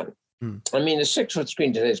you can. I mean, a 6-foot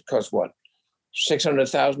screen today costs what?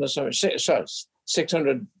 $600,000 or something?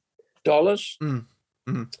 $600.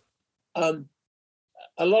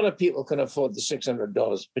 A lot of people can afford the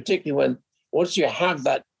 $600, particularly when once you have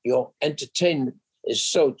that, your entertainment is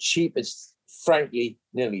so cheap, it's frankly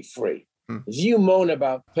nearly free. If you moan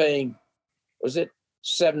about paying, was it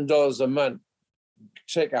 $7 a month,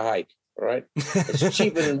 take a hike, right? It's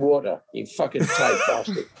cheaper than water, you fucking tight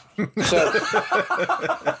bastard.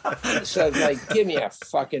 So like, give me a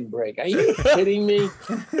fucking break. Are you kidding me?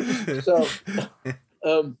 So,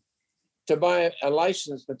 to buy a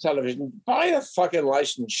license for television, buy a fucking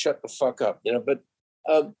license, shut the fuck up, you know. But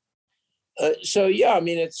so yeah, I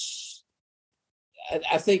mean,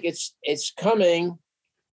 I think it's coming,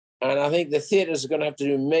 and I think the theaters are going to have to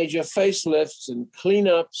do major facelifts and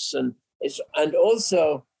cleanups, and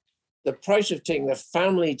also the price of taking the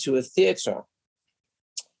family to a theater.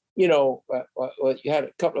 You know, you had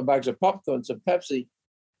a couple of bags of popcorn, some Pepsi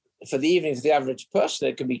for the evening for the average person.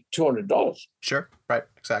 It can be $200. Sure, right,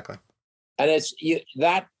 exactly. And it's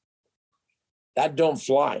that don't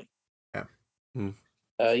fly. Yeah. You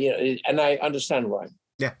know, and I understand why.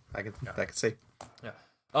 Yeah, I can see. Yeah.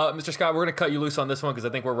 Mr. Scott, we're going to cut you loose on this one because I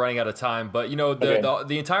think we're running out of time. But, you know,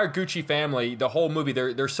 the entire Gucci family, the whole movie,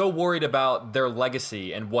 they're so worried about their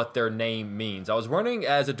legacy and what their name means. I was wondering,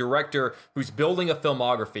 as a director who's building a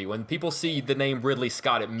filmography, when people see the name Ridley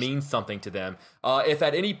Scott, it means something to them. If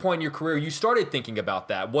at any point in your career you started thinking about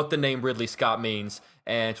that, what the name Ridley Scott means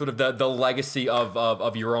and sort of the legacy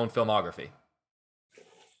of your own filmography.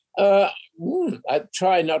 I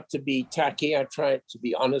try not to be tacky. I try to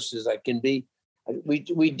be honest as I can be.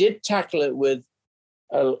 We did tackle it with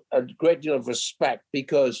a great deal of respect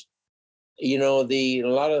because, you know, a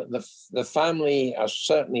lot of the family are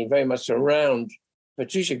certainly very much around.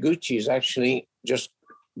 Patricia Gucci has actually just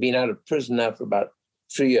been out of prison now for about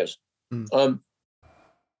 3 years. But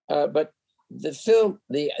the film,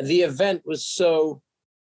 the event was so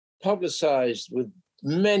publicized with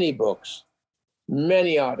many books,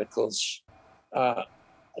 many articles,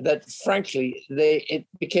 that frankly, it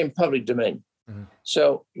became public domain.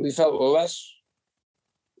 So we felt less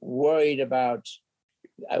worried about,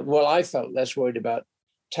 I felt less worried about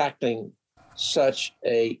tackling such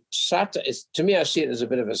a satire. To me, I see it as a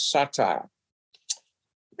bit of a satire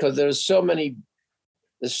because there's so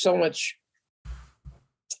much,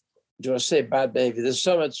 do I say bad behavior? There's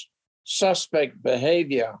so much suspect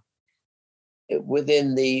behavior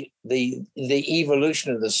within the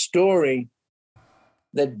evolution of the story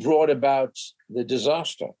that brought about the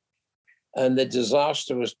disaster. And the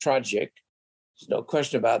disaster was tragic. There's no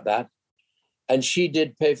question about that. And she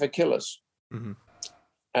did pay for killers.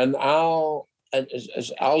 And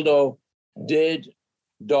as Aldo did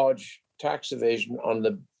dodge tax evasion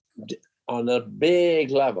on a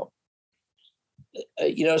big level.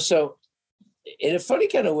 You know, so in a funny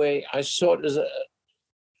kind of way, I saw it as a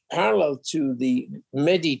parallel to the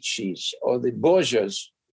Medicis or the Borgias.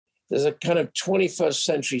 There's a kind of 21st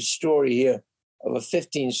century story here of a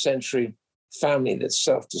 15th century family that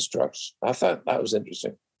self-destructs. I thought that was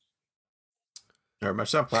interesting. Very much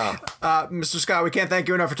so. Wow. Mr. Scott, we can't thank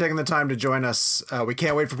you enough for taking the time to join us. We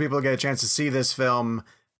can't wait for people to get a chance to see this film.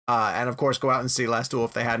 And of course, go out and see Last Duel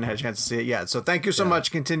if they hadn't had a chance to see it yet. So thank you so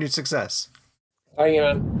much. Continued success. Thank you,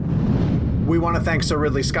 man. We want to thank Sir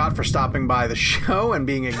Ridley Scott for stopping by the show and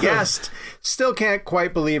being a guest. Still can't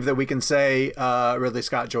quite believe that we can say Ridley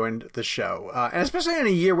Scott joined the show. And especially in a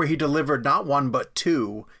year where he delivered not one, but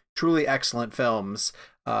two truly excellent films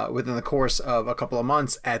within the course of a couple of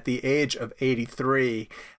months at the age of 83.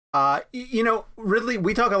 You know, Ridley,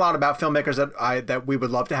 we talk a lot about filmmakers that we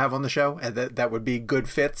would love to have on the show and that would be good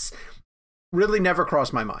fits. Ridley never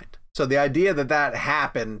crossed my mind. So the idea that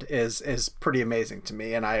happened is pretty amazing to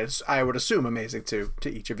me, and I would assume amazing to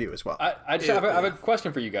each of you as well. I have a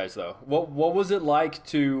question for you guys though. What was it like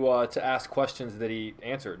to ask questions that he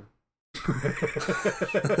answered?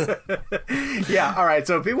 Yeah, all right.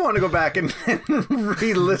 So if people want to go back and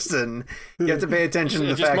re-listen, you have to pay attention to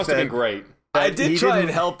the fact that it just must have been great. I did try and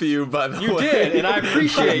help you, by the way. You did, and I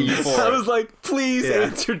appreciate you for it. I was like, please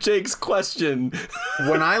answer Jake's question.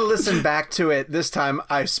 When I listened back to it this time,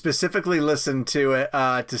 I specifically listened to it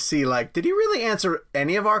to see, like, did he really answer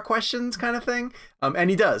any of our questions kind of thing? And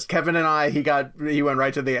he does. Kevin and I, he went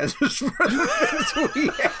right to the answers for the things we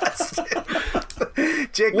asked.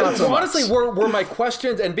 Jake, not so much. Honestly, were my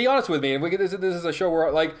questions, and be honest with me, and this is a show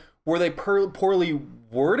where, like, were they poorly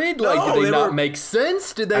worded? Like, No, did they not were- make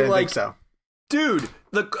sense? Did I they, didn't like... think so. Dude,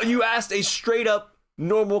 you asked a straight up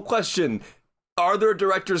normal question. Are there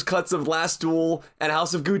director's cuts of Last Duel and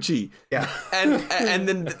House of Gucci? Yeah. And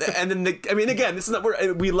then I mean, again, this is not,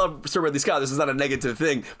 we love Sir Ridley Scott. This is not a negative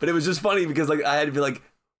thing, but it was just funny because, like, I had to be like,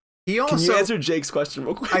 He also, can you answer Jake's question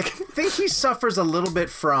real quick? I think he suffers a little bit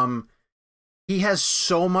from, he has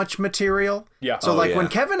so much material. Yeah. So when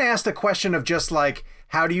Kevin asked a question of just like,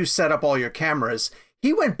 how do you set up all your cameras?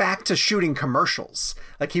 He went back to shooting commercials.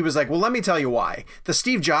 Like, he was like, well, let me tell you why. The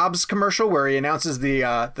Steve Jobs commercial where he announces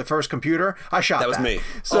the first computer, I shot that. That was me.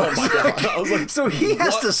 So, Oh my God. I was like, so he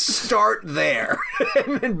has what? to start there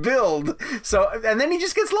and then build. So, and then he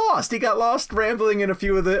just gets lost. He got lost rambling in a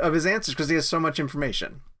few of his answers because he has so much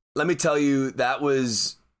information. Let me tell you, that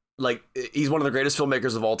was, like, he's one of the greatest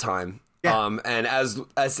filmmakers of all time. Yeah. And as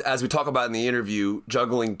we talk about in the interview,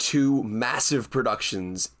 juggling two massive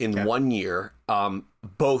productions in 1 year,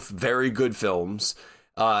 both very good films,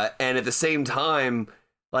 and at the same time,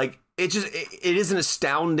 like, it is an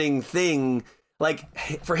astounding thing. Like,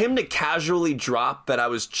 for him to casually drop that I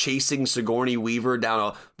was chasing Sigourney Weaver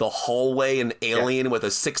down the hallway, an alien with a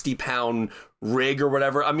 60-pound rig or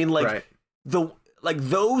whatever. I mean, like,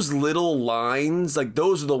 those little lines, like,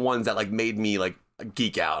 those are the ones that, like, made me, like,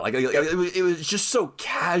 geek out. Like, it was just so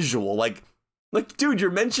casual. Like, dude,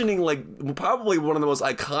 you're mentioning, like, probably one of the most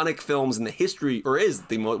iconic films in the history, or is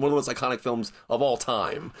one of the most iconic films of all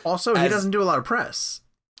time. Also, he doesn't do a lot of press.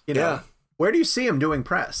 You know, where do you see him doing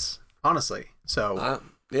press? Honestly, so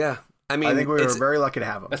yeah. I mean, I think we were very lucky to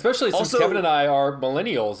have him. Especially since Kevin and I are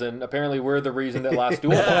millennials, and apparently we're the reason that Last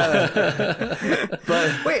Duel.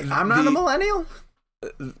 But wait, I'm not a millennial.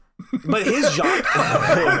 But his genre,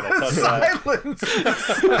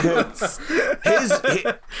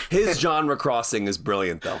 his genre crossing is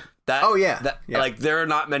brilliant, though. Like, there are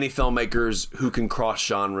not many filmmakers who can cross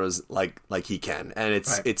genres like he can, and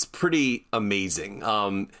it's pretty amazing.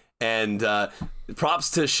 And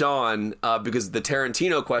props to Sean, because the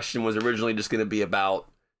Tarantino question was originally just going to be about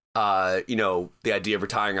the idea of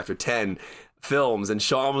retiring after 10 films, and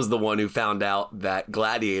Sean was the one who found out that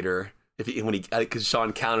Gladiator, because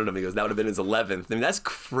Sean counted him, he goes, that would have been his 11th. I mean, that's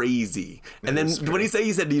crazy. And then what did he say?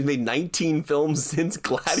 He said he's made 19 films since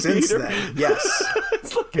Gladiator. Since then, yes.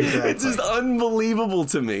 It's just unbelievable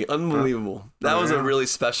to me. Unbelievable. That was a really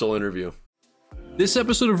special interview. This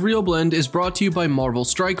episode of Real Blend is brought to you by Marvel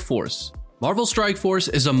Strike Force. Marvel Strike Force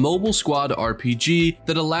is a mobile squad RPG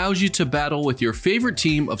that allows you to battle with your favorite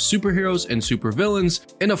team of superheroes and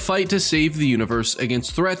supervillains in a fight to save the universe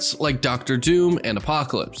against threats like Doctor Doom and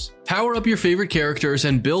Apocalypse. Power up your favorite characters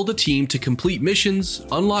and build a team to complete missions,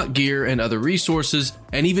 unlock gear and other resources,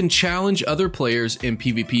 and even challenge other players in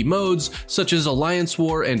PvP modes such as Alliance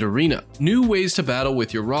War and Arena. New ways to battle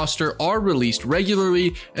with your roster are released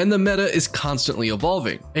regularly, and the meta is constantly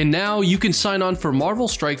evolving. And now you can sign on for Marvel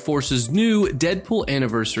Strike Force's new Deadpool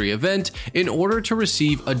Anniversary event in order to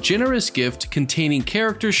receive a generous gift containing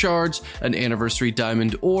character shards, an anniversary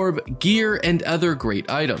diamond orb, gear, and other great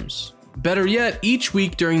items. Better yet, each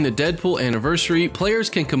week during the Deadpool Anniversary, players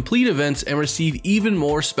can complete events and receive even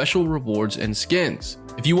more special rewards and skins.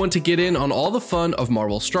 If you want to get in on all the fun of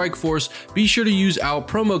Marvel Strike Force, be sure to use our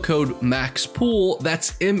promo code MAXPOOL,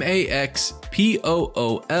 that's MAXPOOL,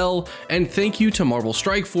 and thank you to Marvel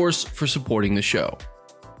Strike Force for supporting the show.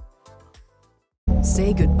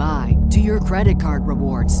 Say goodbye to your credit card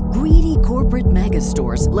rewards. Greedy corporate mega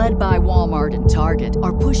stores, led by Walmart and Target,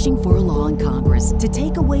 are pushing for a law in Congress to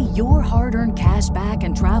take away your hard-earned cash back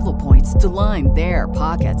and travel points to line their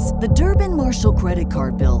pockets. The Durbin-Marshall credit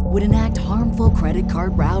card bill would enact harmful credit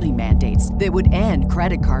card routing mandates that would end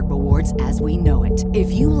credit card rewards as we know it.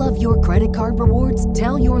 If you love your credit card rewards,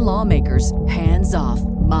 tell your lawmakers, hands off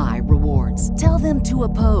my rewards. Tell them to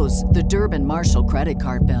oppose the Durbin-Marshall credit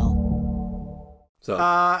card bill. So,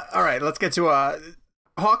 all right, let's get to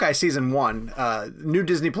Hawkeye season 1, new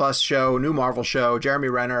Disney Plus show, new Marvel show, Jeremy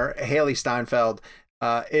Renner, Haley Steinfeld.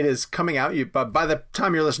 It is coming out. By the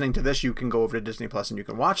time you're listening to this, you can go over to Disney Plus and you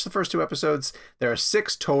can watch the first 2 episodes. There are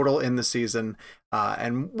 6 total in the season,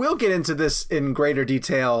 and we'll get into this in greater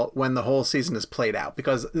detail when the whole season is played out,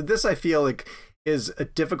 because this, I feel like, is a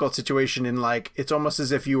difficult situation in, like, it's almost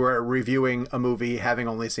as if you were reviewing a movie having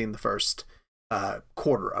only seen the first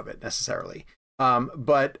quarter of it necessarily.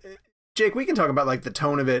 But Jake, we can talk about like the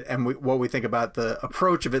tone of it and what we think about the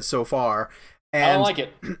approach of it so far. And I don't like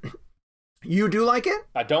it. You do like it?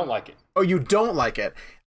 I don't like it. Oh, you don't like it?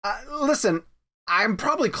 Listen, I'm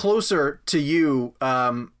probably closer to you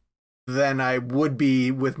than I would be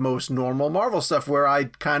with most normal Marvel stuff, where I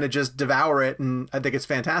kind of just devour it and I think it's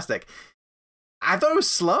fantastic. I thought it was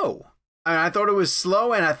slow. I thought it was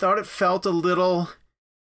slow, and I thought it felt a little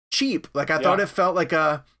cheap. Like I thought it felt like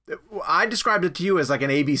I described it to you as like an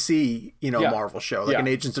ABC, Marvel show, like an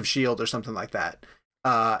Agents of S.H.I.E.L.D. or something like that.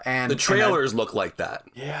 And the trailers look like that.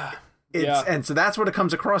 Yeah. And so that's what it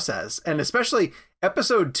comes across as. And especially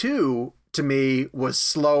episode 2 to me was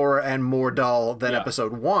slower and more dull than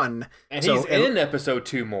episode 1. And he's in episode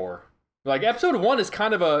 2 more. Like episode 1 is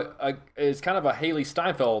kind of a Haley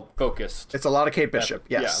Steinfeld focused. It's a lot of Kate Bishop.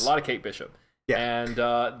 Yes. Yeah, a lot of Kate Bishop. Yeah.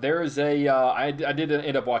 And there's I did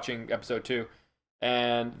end up watching episode 2,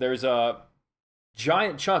 and there's a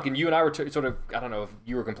giant chunk, and you and I were sort of, I don't know if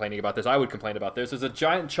you were complaining about this, I would complain about this. There's a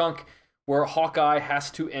giant chunk where Hawkeye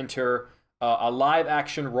has to enter a live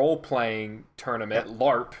action role playing tournament,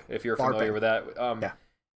 LARP, if you're familiar with that.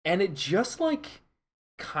 And it just like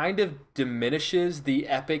kind of diminishes the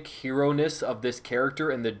epic hero-ness of this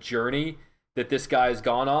character and the journey that this guy has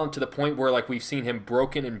gone on, to the point where like we've seen him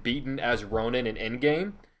broken and beaten as Ronin in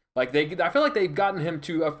Endgame. Like I feel like they've gotten him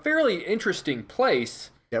to a fairly interesting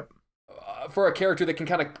place. Yep. For a character that can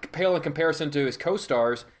kind of pale in comparison to his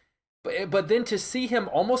co-stars, but then to see him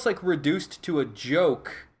almost like reduced to a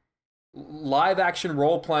joke, live action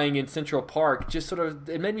role playing in Central Park, just sort of,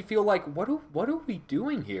 it made me feel like, what are we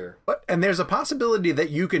doing here? And there's a possibility that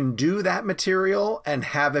you can do that material and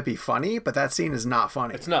have it be funny, but that scene is not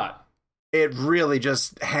funny. It's not. It really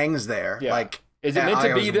just hangs there. Yeah. Like, is it meant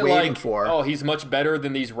to be that like, oh, he's much better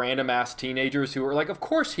than these random ass teenagers who are like, of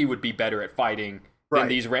course he would be better at fighting than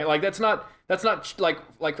these like that's not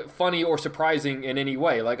like funny or surprising in any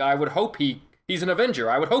way. Like I would hope he's an Avenger.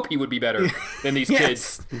 I would hope he would be better than these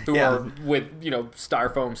kids who are with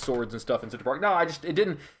styrofoam swords and stuff in Central Park. No, it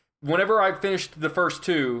didn't. Whenever I finished the first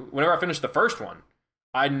one,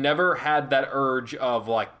 I never had that urge of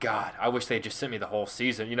like, God, I wish they just sent me the whole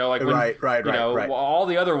season. Like when, right. all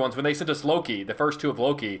the other ones, when they sent us Loki, the first 2 of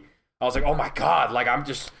Loki, I was like, oh my God, like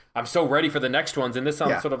I'm so ready for the next ones, and this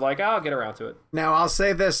sounds sort of like, I'll get around to it. Now, I'll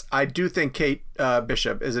say this. I do think Kate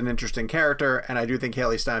Bishop is an interesting character, and I do think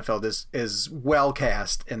Haley Steinfeld is well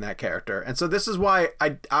cast in that character. And so this is why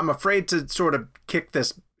I'm afraid to sort of kick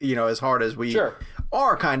this, as hard as we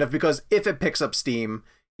are, kind of, because if it picks up steam,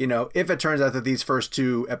 if it turns out that these first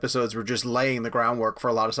 2 episodes were just laying the groundwork for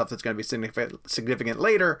a lot of stuff that's going to be significant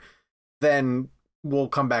later, then we'll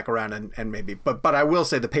come back around and maybe, but I will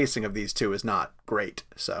say the pacing of these 2 is not great.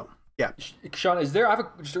 So yeah. Sean, I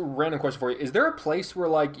have just a random question for you. Is there a place where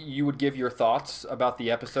like you would give your thoughts about the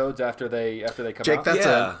episodes after they come Jake,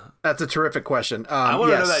 out? That's a terrific question. I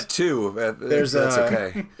want to know that too. That's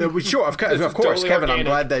okay. Sure, of course, totally Kevin. Organic. I'm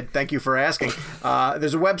glad that. Thank you for asking.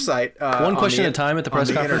 There's a website. One question at a time at the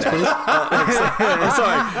press conference, please. I'm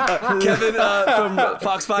sorry, Kevin from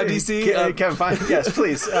Fox 5 DC. Kevin, yes,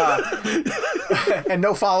 please. And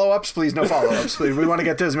no follow-ups, please. No follow-ups, please. We want to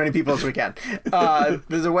get to as many people as we can.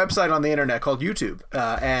 There's a website on the internet called YouTube,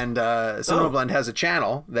 and Cinema Blend has a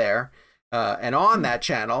channel there, and on that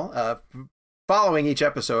channel, following each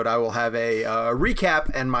episode, I will have a recap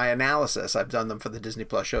and my analysis. I've done them for the Disney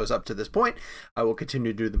Plus shows up to this point. I will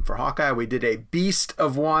continue to do them for Hawkeye. We did a beast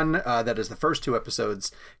of one that is the first 2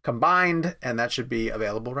 episodes combined, and that should be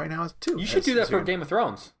available right now too. You should do that for Game of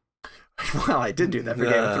Thrones. Well, I did do that for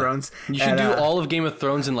Game of Thrones. You should do all of Game of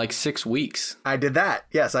Thrones in like 6 weeks. I did that.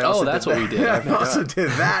 Yes, I also that's did what we did. I also did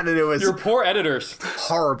that, and it was your poor editors.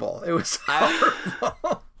 Horrible. It was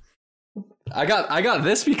horrible. I got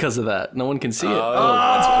this because of that. No one can see it.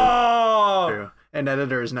 Oh, and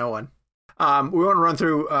editor is no one. We want to run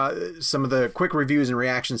through some of the quick reviews and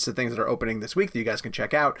reactions to things that are opening this week that you guys can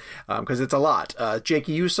check out, because it's a lot.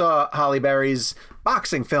 Jakey, you saw Halle Berry's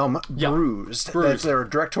boxing film, Bruised. That's their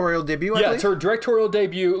directorial debut, I believe? It's her directorial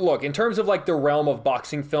debut. Look, in terms of like the realm of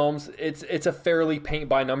boxing films, it's a fairly paint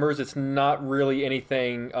by numbers. It's not really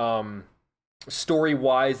anything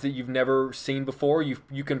story-wise that you've never seen before.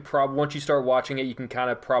 You can once you start watching it, you can kind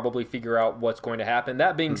of probably figure out what's going to happen.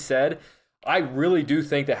 That being said, I really do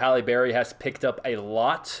think that Halle Berry has picked up a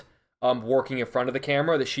lot working in front of the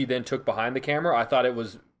camera that she then took behind the camera. I thought it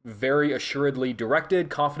was very assuredly directed,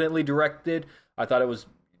 confidently directed. I thought it was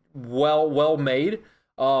well made.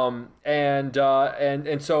 And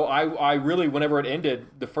so I really, whenever it ended,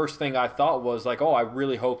 the first thing I thought was like, oh, I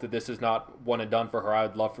really hope that this is not one and done for her. I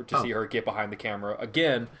would love to see her get behind the camera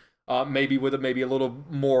again. maybe with maybe a little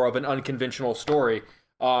more of an unconventional story.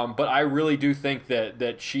 But I really do think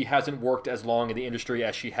that she hasn't worked as long in the industry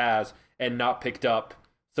as she has and not picked up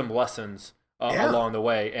some lessons along the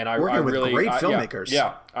way. And I really great filmmakers.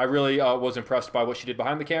 I really was impressed by what she did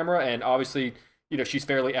behind the camera. And obviously, she's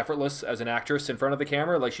fairly effortless as an actress in front of the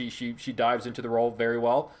camera. Like she dives into the role very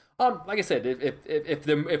well. Like I said, if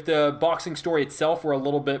the boxing story itself were a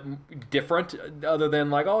little bit different, other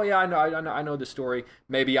than like, oh yeah, I know the story,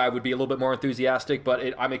 maybe I would be a little bit more enthusiastic.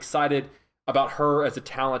 But I'm excited about her as a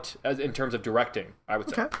talent, as in terms of directing, I would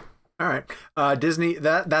say. Okay. All right. Disney,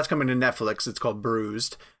 that's coming to Netflix. It's called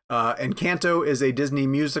Bruised. Encanto is a Disney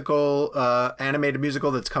musical, animated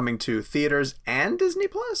musical that's coming to theaters and Disney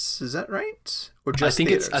Plus. Is that right? Or just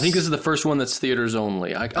theaters? I think this is the first one that's theaters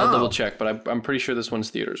only. I'll double check, but I'm pretty sure this one's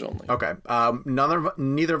theaters only. Okay.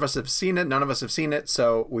 Neither of us have seen it. None of us have seen it,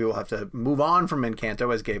 so we will have to move on from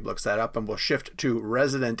Encanto as Gabe looks that up, and we'll shift to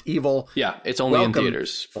Resident Evil. Yeah, it's only in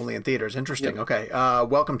theaters. Only in theaters. Interesting. Yep. Okay.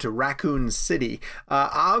 Welcome to Raccoon City.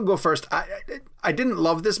 I'll go first. I didn't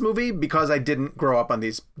love this movie because I didn't grow up on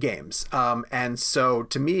these games. And so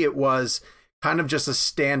to me, it was kind of just a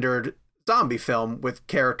standard zombie film with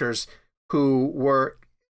characters who were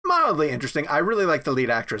mildly interesting. I really like the lead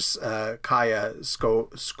actress, Kaya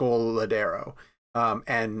Scoladero.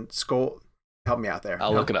 Help me out there.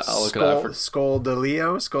 I'll look it up.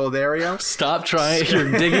 Scoldario. Stop trying. You're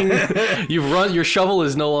digging. Your shovel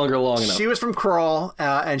is no longer long enough. She was from Crawl,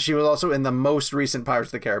 and she was also in the most recent Pirates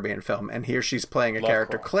of the Caribbean film. And here she's playing a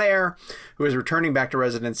character, Crawl. Claire, who is returning back to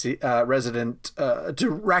to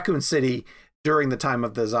Raccoon City during the time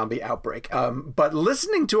of the zombie outbreak. But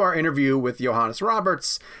listening to our interview with Johannes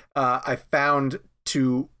Roberts, I found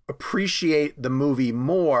to appreciate the movie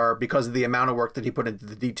more because of the amount of work that he put into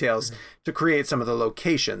the details to create some of the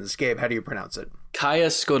locations. Gabe, how do you pronounce it? Kaya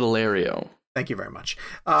Scodelario. Thank you very much.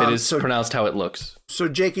 It is pronounced how it looks. So,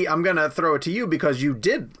 Jakey, I'm going to throw it to you because you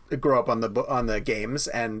did grow up on the games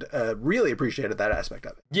and really appreciated that aspect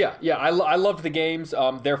of it. Yeah, I loved the games.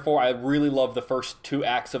 Therefore, I really love the first two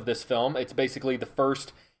acts of this film. It's basically the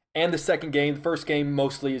first and the second game. The first game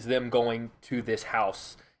mostly is them going to this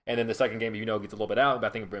house. And then the second game, gets a little bit out, but I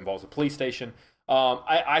think it involves a police station.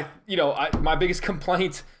 My biggest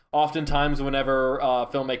complaint oftentimes whenever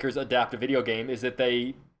filmmakers adapt a video game is that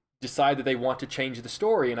they decide that they want to change the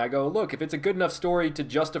story. And I go, look, if it's a good enough story to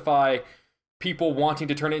justify people wanting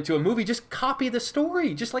to turn it into a movie, just copy the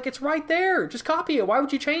story. Just like it's right there. Just copy it. Why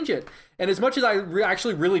would you change it? And as much as I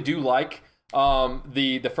actually really do like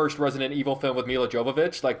the first Resident Evil film with Mila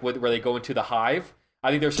Jovovich, like where they go into the hive, I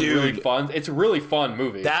think there's some really fun. It's a really fun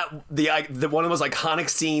movie. The one of the most iconic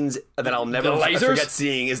scenes that I'll never forget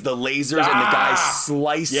seeing is the lasers and the guy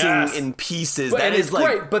slicing in pieces. That is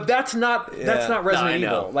great, but that's not Resident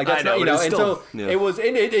Evil. Like that's not, it was.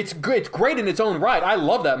 It's great in its own right. I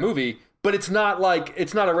love that movie, but it's not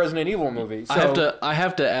a Resident Evil movie. So I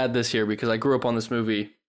have to add this here because I grew up on this movie,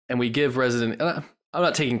 and we give Resident. I'm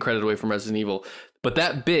not taking credit away from Resident Evil, but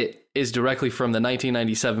that bit is directly from the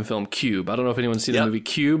 1997 film Cube. I don't know if anyone's seen the movie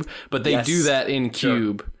Cube, but they do that in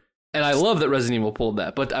Cube. Sure. And I love that Resident Evil pulled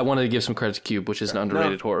that, but I wanted to give some credit to Cube, which is an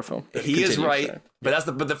underrated horror film. He is right, but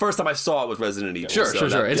the first time I saw it was Resident Evil. Sure.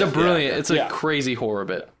 It's a brilliant, it's a crazy horror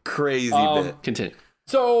bit. Crazy bit. Continue.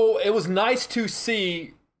 So it was nice to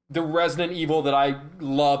see the Resident Evil that I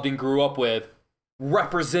loved and grew up with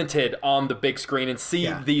represented on the big screen and see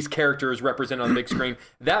these characters represented on the big screen.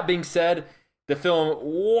 That being said, the film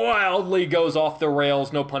wildly goes off the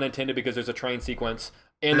rails, no pun intended, because there's a train sequence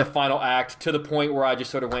in the final act to the point where I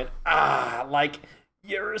just sort of went, like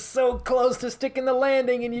you're so close to sticking the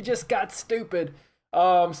landing and you just got stupid.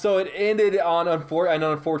 So it ended on an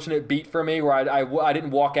unfortunate beat for me where I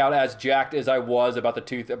didn't walk out as jacked as I was by the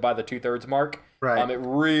 2/3 mark. Right. It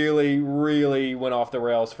really, really went off the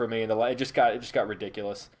rails for me, and it just got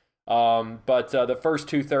ridiculous. But the first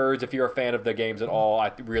 2/3, if you're a fan of the games at all,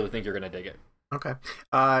 I really think you're gonna dig it. Okay.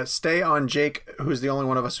 Stay on Jake, who's the only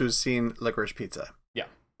one of us who's seen Licorice Pizza. Yeah.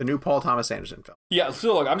 The new Paul Thomas Anderson film. Yeah,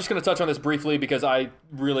 so look, I'm just going to touch on this briefly because I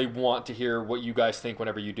really want to hear what you guys think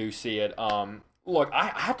whenever you do see it. Look,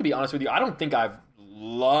 I have to be honest with you. I don't think I've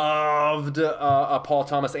loved a Paul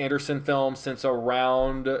Thomas Anderson film since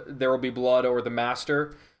around There Will Be Blood or The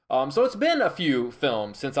Master. So it's been a few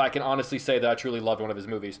films since I can honestly say that I truly loved one of his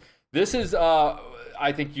movies. This is,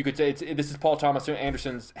 I think you could say, this is Paul Thomas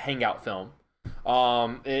Anderson's hangout film.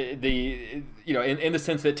 In the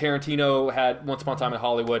sense that Tarantino had Once Upon a Time in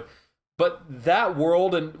Hollywood, but that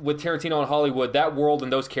world, and with Tarantino in Hollywood, that world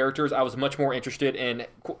and those characters, I was much more interested in,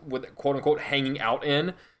 with quote unquote hanging out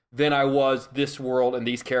in, than I was this world and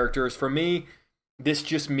these characters. For me, this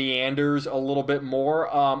just meanders a little bit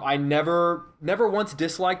more. I never once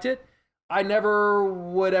disliked it. I never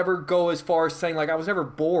would ever go as far as saying, like, I was never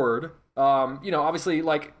bored. Obviously,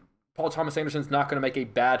 like, Paul Thomas Anderson's not going to make a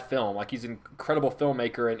bad film. Like, he's an incredible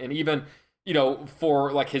filmmaker, and even,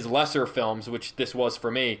 for, like, his lesser films, which this was for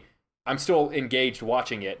me, I'm still engaged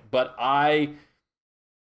watching it. But I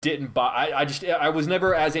didn't buy. I was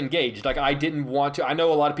never as engaged. Like, I didn't want to. I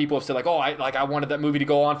know a lot of people have said, like, I wanted that movie to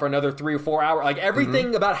go on for another 3 or 4 hours. Like,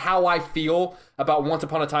 everything about how I feel about Once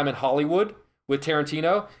Upon a Time in Hollywood with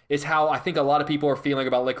Tarantino is how I think a lot of people are feeling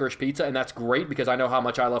about Licorice Pizza, and that's great because I know how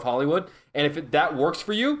much I love Hollywood. And if that works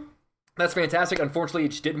for you, that's fantastic. Unfortunately, it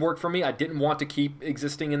just didn't work for me. I didn't want to keep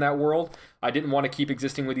existing in that world. I didn't want to keep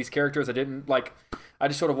existing with these characters. I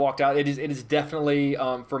just sort of walked out. It is definitely,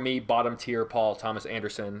 for me, bottom tier Paul Thomas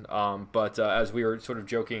Anderson. But as we were sort of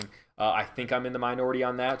joking, I think I'm in the minority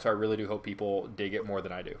on that, so I really do hope people dig it more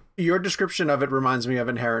than I do. Your description of it reminds me of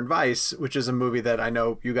Inherent Vice, which is a movie that I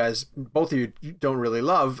know you guys, both of you, don't really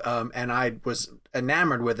love, and I was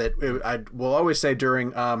enamored with it. I will always say during,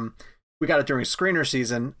 we got it during screener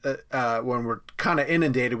season, when we're kind of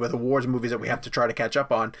inundated with awards movies that we have to try to catch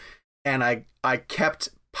up on, and I kept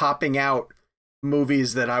popping out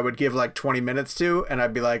movies that I would give like 20 minutes to, and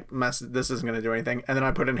I'd be like, this isn't going to do anything, and then I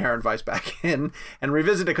put Inherent Vice back in and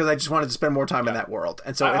revisit it because I just wanted to spend more time in that world.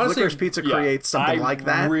 And so if Licorice Pizza creates something like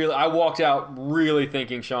that, I walked out really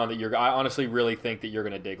thinking, Sean, that I honestly really think that you're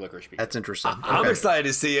going to dig Licorice Pizza. That's interesting. I'm excited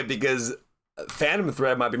to see it because Phantom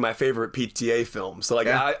Thread might be my favorite PTA film. So like,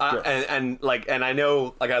 and I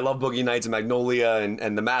know, like, I love Boogie Nights and Magnolia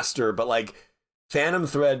and The Master, but like Phantom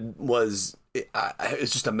Thread was,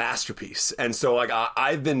 it's just a masterpiece. And so like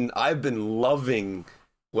I've been loving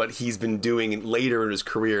what he's been doing later in his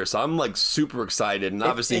career. So I'm like super excited. And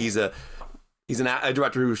obviously he's a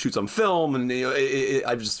director who shoots on film, and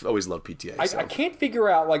I just always love PTA. I can't figure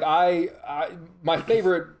out, like, my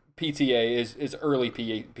favorite PTA is early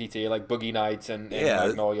PTA, like Boogie Nights and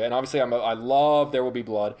Magnolia. And obviously I love There Will Be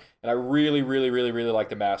Blood, and I really, really, really, really like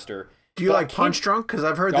The Master. Do you like Punch Drunk? Because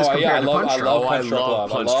I've heard this compared to Punch Drunk. I love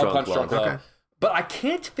Punch Drunk Love. Okay. But I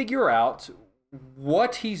can't figure out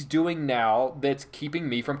what he's doing now that's keeping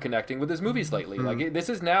me from connecting with his movies lately. Like, this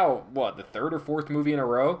is now, the third or fourth movie in a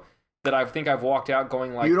row that I think I've walked out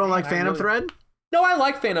going like... You don't like Phantom Thread? No, I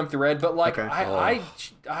like Phantom Thread, but like, I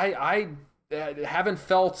haven't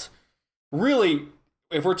felt really...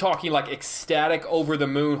 If we're talking like ecstatic, over the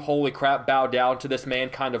moon, holy crap, bow down to this man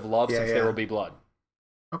kind of love since There Will Be Blood.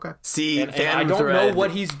 Okay. See, and I don't know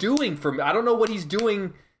what he's doing for me. I don't know what he's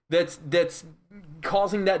doing that's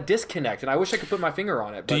causing that disconnect, and I wish I could put my finger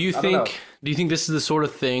on it. Do you think this is the sort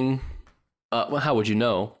of thing? How would you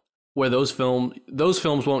know? Where those films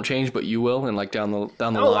won't change, but you will, and like down the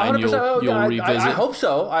line, you'll revisit. I hope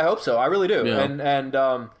so. I really do.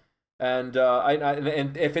 Yeah. And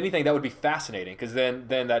if anything, that would be fascinating, because then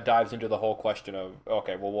that dives into the whole question of,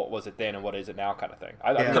 okay, well, what was it then and what is it now, kind of thing.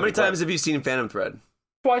 How many times have you seen Phantom Thread?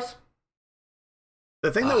 Twice.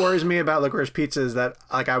 The thing that worries me about Licorice Pizza is that,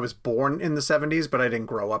 like, I was born in the 70s, but I didn't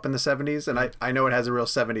grow up in the 70s, and I know it has a real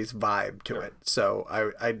 70s vibe to it, so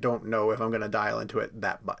I don't know if I'm going to dial into it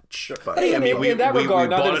that much. But hey, I mean, we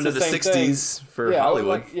bought into the 60s for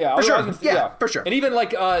Hollywood. For sure. And even,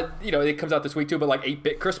 like, it comes out this week, too, but, like,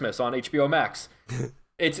 8-Bit Christmas on HBO Max.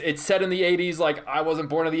 It's set in the 80s. Like, I wasn't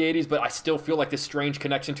born in the 80s, but I still feel like this strange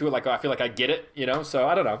connection to it. Like, I feel like I get it, So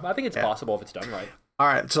I don't know. I think it's possible if it's done right. All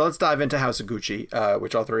right, so let's dive into House of Gucci,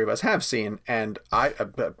 which all three of us have seen, and I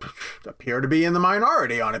appear to be in the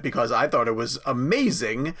minority on it because I thought it was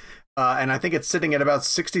amazing, and I think it's sitting at about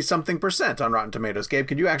 60-something% on Rotten Tomatoes. Gabe,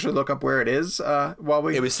 could you actually look up where it is while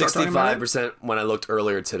we? It was 65% when I looked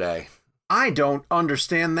earlier today. I don't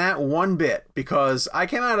understand that one bit, because I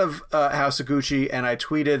came out of House of Gucci and I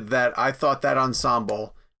tweeted that I thought that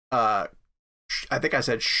ensemble. I think I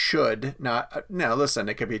said should, not, now listen,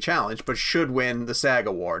 it could be challenged, but should win the SAG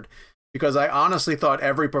Award, because I honestly thought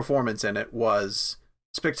every performance in it was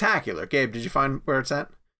spectacular. Gabe, did you find where it's at?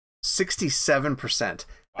 67%.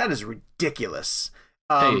 That is ridiculous.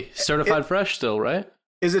 Certified fresh still, right?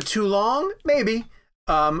 Is it too long? Maybe.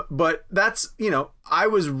 But that's, I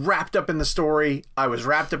was wrapped up in the story. I was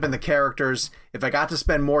wrapped up in the characters. If I got to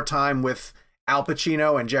spend more time with Al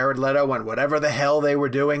Pacino and Jared Leto and whatever the hell they were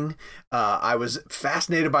doing, I was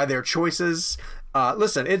fascinated by their choices.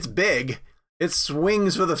 Listen, it's big. It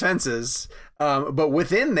swings for the fences. But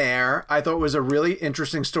within there, I thought it was a really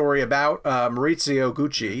interesting story about Maurizio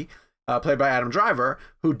Gucci, played by Adam Driver,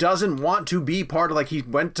 who doesn't want to be part of, like, he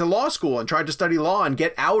went to law school and tried to study law and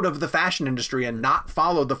get out of the fashion industry and not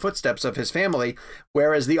follow the footsteps of his family,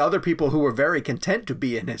 whereas the other people who were very content to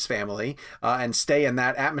be in his family and stay in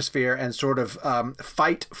that atmosphere and sort of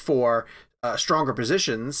fight for stronger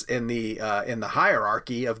positions in the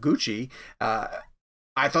hierarchy of Gucci.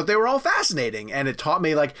 I thought they were all fascinating, and it taught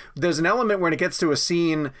me, like, there's an element when it gets to a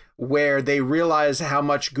scene where they realize how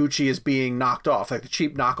much Gucci is being knocked off, like the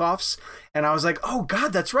cheap knockoffs, and I was like, oh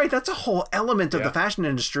God, that's right, that's a whole element of the fashion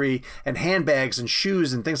industry and handbags and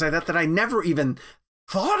shoes and things like that I never even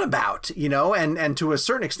thought about, you know, and to a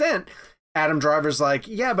certain extent, Adam Driver's like,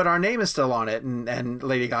 yeah, but our name is still on it, and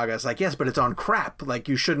Lady Gaga's like, yes, but it's on crap, like,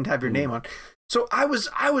 you shouldn't have your name on. So I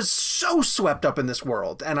was so swept up in this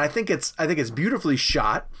world, and I think it's beautifully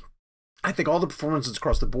shot. I think all the performances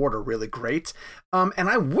across the board are really great, and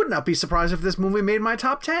I would not be surprised if this movie made my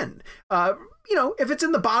top 10. You know, if it's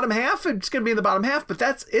in the bottom half, it's going to be in the bottom half, but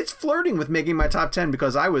it's flirting with making my top 10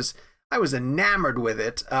 because I was enamored with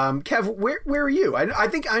it. Kev, where are you?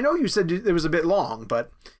 I know you said it was a bit long, but.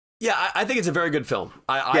 Yeah, I think it's a very good film.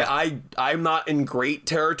 I'm not in great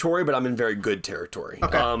territory, but I'm in very good territory.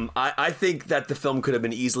 Okay. I think that the film could have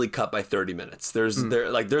been easily cut by 30 minutes. There's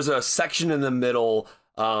a section in the middle.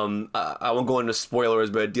 I won't go into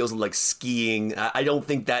spoilers, but it deals with like skiing. I don't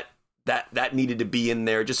think that needed to be in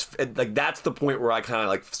there. Just like that's the point where I kind of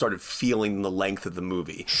like started feeling the length of the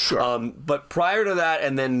movie. Sure. But prior to that,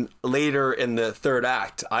 and then later in the third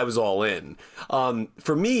act, I was all in.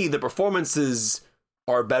 For me, the performances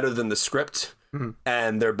are better than the script,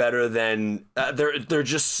 and they're better than they're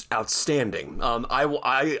just outstanding.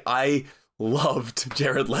 I loved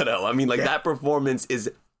Jared Leto. I mean, like that performance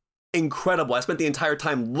is incredible. I spent the entire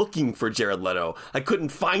time looking for Jared Leto. I couldn't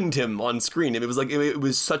find him on screen. It was like it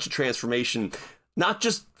was such a transformation, not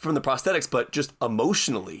just from the prosthetics, but just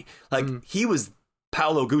emotionally. Like he was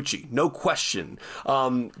Paolo Gucci, no question.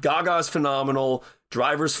 Gaga's phenomenal.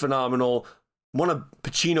 Driver's phenomenal. One of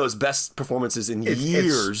Pacino's best performances in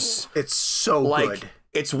years. It's so good.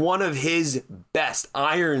 It's one of his best.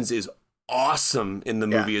 Irons is awesome in the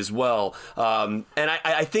movie as well. And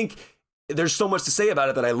I think there's so much to say about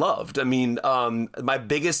it that I loved. I mean, my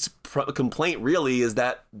biggest complaint really is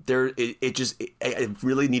that it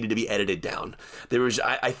really needed to be edited down.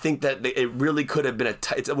 I think that it really could have been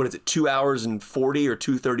what is it, 2 hours and 40 or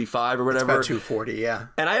 2:35 or whatever. It's about 2:40, yeah.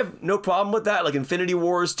 And I have no problem with that. Like Infinity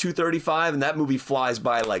War's 2:35, and that movie flies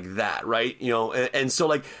by like that, right? You know, and so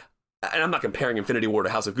like, and I'm not comparing Infinity War to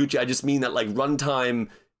House of Gucci. I just mean that like runtime,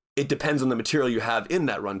 it depends on the material you have in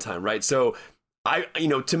that runtime, right? So.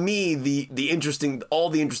 To me, all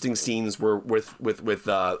the interesting scenes were with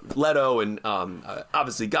Leto and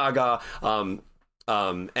obviously Gaga.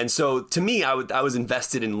 And so to me, I was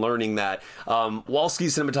invested in learning that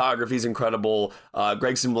Wolski's cinematography is incredible.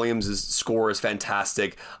 Gregson Williams' score is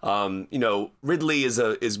fantastic. Ridley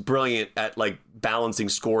is brilliant at like balancing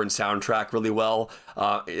score and soundtrack really well.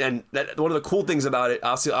 And that one of the cool things about it,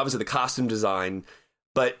 obviously the costume design.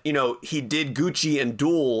 But, he did Gucci and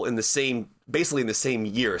Duel basically in the same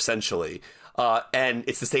year, essentially. And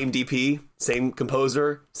it's the same DP, same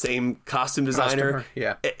composer, same costume designer.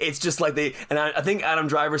 Yeah. It's just like I think Adam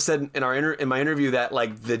Driver said in my interview that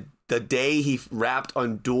like the day he wrapped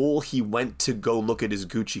on Duel, he went to go look at his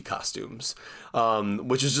Gucci costumes,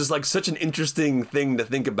 which is just like such an interesting thing to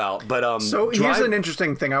think about. But so here's an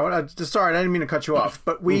interesting thing. Sorry, I didn't mean to cut you off,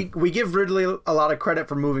 but we give Ridley a lot of credit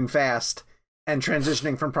for moving fast and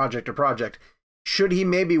transitioning from project to project. Should he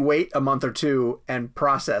maybe wait a month or two and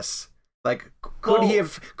process? Like, could he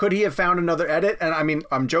have found another edit? And I mean,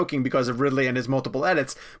 I'm joking because of Ridley and his multiple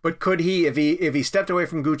edits, but could he, if he stepped away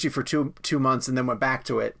from Gucci for two months and then went back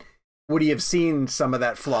to it, would he have seen some of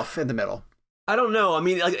that fluff in the middle? I don't know. I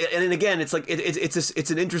mean, like, and again, it's like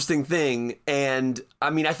it's an interesting thing, and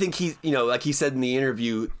I mean, I think he, like he said in the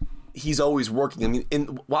interview, he's always working. I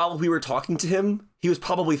mean, while we were talking to him, he was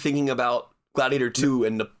probably thinking about Gladiator 2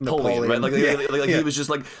 and Napoleon, right? Like, he was just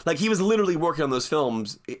like he was literally working on those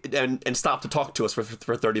films and stopped to talk to us for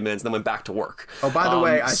 30 minutes and then went back to work. Oh, by the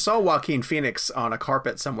way, I saw Joaquin Phoenix on a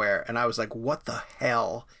carpet somewhere and I was like, what the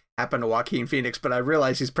hell happened to Joaquin Phoenix? But I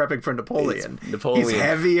realized he's prepping for Napoleon. He's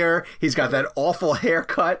heavier. He's got that awful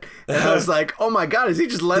haircut. And I was like, oh my God, is he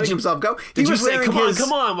just letting himself go? Did you say,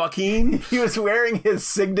 come on, Joaquin? He was wearing his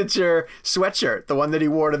signature sweatshirt, the one that he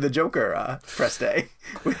wore to the Joker press day.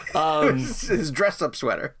 His dress-up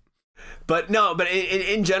sweater. But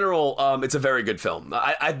in general, it's a very good film.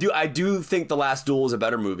 I do think The Last Duel is a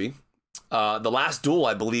better movie. The Last Duel,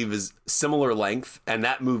 I believe, is similar length, and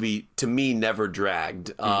that movie to me never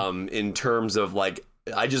dragged. In terms of like,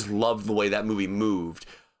 I just loved the way that movie moved.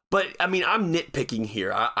 But I mean, I'm nitpicking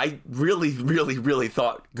here. I really, really, really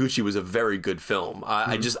thought Gucci was a very good film.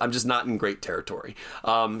 I'm just not in great territory.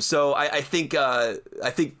 So I think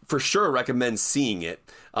for sure recommend seeing it.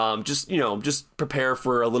 Just prepare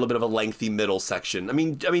for a little bit of a lengthy middle section. I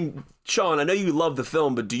mean, Sean, I know you love the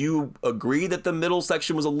film, but do you agree that the middle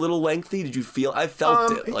section was a little lengthy? Did you feel? I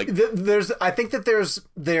felt it like I think that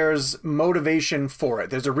there's motivation for it.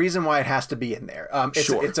 There's a reason why it has to be in there.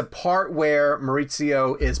 It's a part where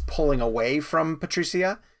Maurizio is pulling away from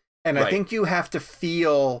Patricia, and I think you have to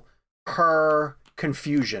feel her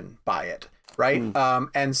confusion by it, right?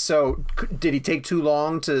 And so, did he take too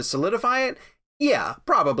long to solidify it? Yeah,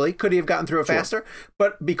 probably. Could he have gotten through it faster?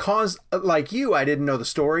 But because, like you, I didn't know the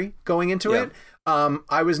story going into it,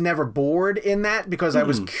 I was never bored in that because I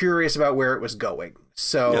was curious about where it was going.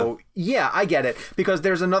 So, yeah, I get it. Because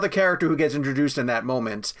there's another character who gets introduced in that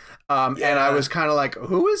moment. And I was kind of like,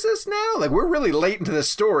 who is this now? Like, we're really late into this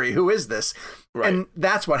story. Who is this? Right. And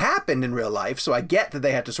that's what happened in real life. So I get that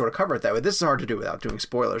they had to sort of cover it that way. This is hard to do without doing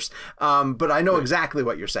spoilers. But I know exactly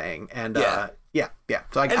what you're saying. And yeah.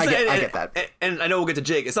 So I get that. And I know we'll get to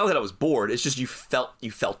Jake. It's not that I was bored. It's just you felt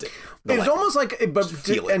it. It's almost like,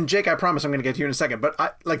 and Jake, I promise I'm going to get to you in a second. But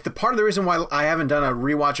the part of the reason why I haven't done a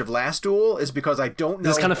rewatch of Last Duel is because I don't know.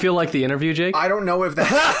 Does this kind of feel like the interview, Jake? I don't know if that.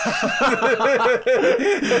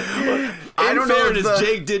 In fairness,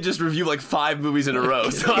 Jake did just review like 5 movies in a row.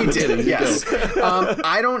 So he did, yes.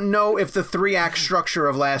 I don't know if the 3-act structure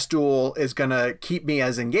of Last Duel is going to keep me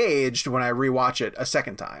as engaged when I rewatch it a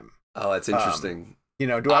second time. Oh, that's interesting.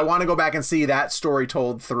 Do I want to go back and see that story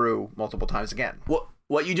told through multiple times again?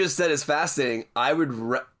 What you just said is fascinating. I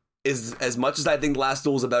would, as much as I think Last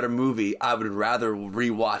Duel is a better movie, I would rather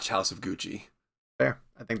rewatch House of Gucci. Fair.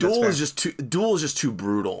 I think that's fair. Duel is just too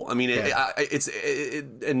brutal. I mean,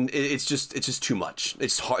 it's just too much.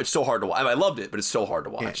 It's hard. It's so hard to watch. I loved it, but it's so hard to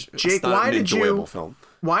watch. Yeah. Jake, why did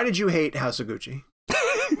you hate House of Gucci?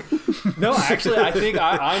 No, actually, I think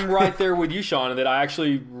I'm right there with you, Sean, in that I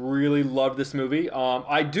actually really loved this movie.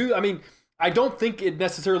 I don't think it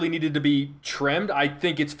necessarily needed to be trimmed. I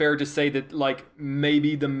think it's fair to say that, like,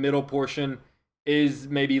 maybe the middle portion is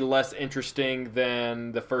maybe less interesting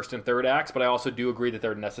than the first and third acts, but I also do agree that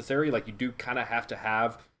they're necessary. Like, you do kind of have to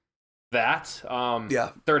have that.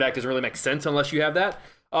 Third act doesn't really make sense unless you have that.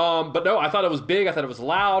 But no, I thought it was big. I thought it was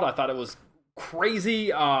loud. I thought it was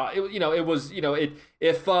crazy. I've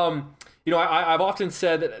often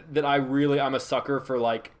said that I'm a sucker for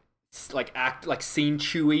like scene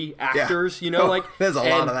chewy actors. There's a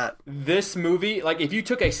lot of that. This movie, like, if you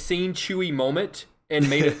took a scene chewy moment and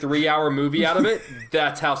made a 3-hour movie out of it,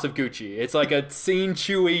 that's House of Gucci. It's like a scene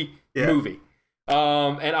chewy movie.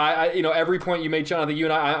 And I every point you made, Sean, I think you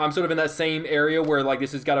and I'm sort of in that same area where, like,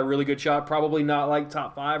 this has got a really good shot, probably not like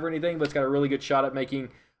top 5 or anything, but it's got a really good shot at making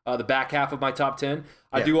the back half of my top 10.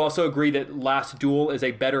 I do also agree that Last Duel is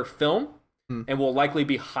a better film and will likely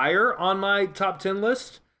be higher on my top 10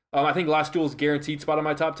 list. I think Last Duel is guaranteed spot on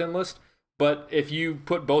my top 10 list. But if you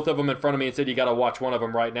put both of them in front of me and said you got to watch one of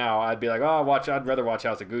them right now, I'd be like, I'd rather watch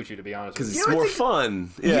House of Gucci, to be honest. Because it's more fun.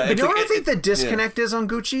 Yeah, but I think the disconnect is on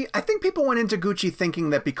Gucci? I think people went into Gucci thinking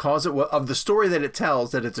that because of the story that it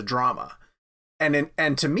tells, that it's a drama.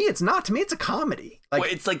 And to me, it's not. To me, it's a comedy.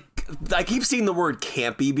 Like, it's like, I keep seeing the word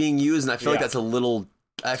campy being used, and I feel like that's a little.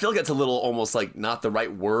 I feel like that's a little almost like not the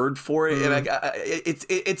right word for it. And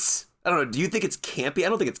it's. I don't know. Do you think it's campy? I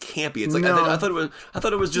don't think it's campy. It's like I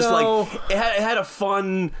thought it was just like it had a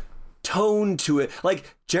fun tone to it.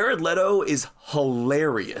 Like, Jared Leto is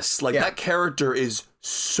hilarious. Like, that character is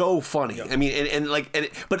so funny. I mean,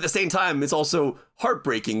 but at the same time, it's also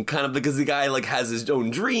heartbreaking, kind of, because the guy, like, has his own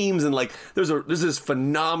dreams, and, like, there's this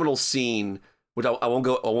phenomenal scene, which I won't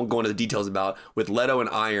go into the details about, with Leto and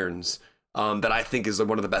Irons. That I think is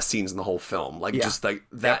one of the best scenes in the whole film. Like, just like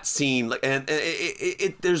that scene, like, and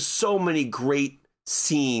there's so many great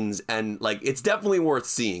scenes, and, like, it's definitely worth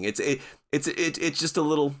seeing. It's just a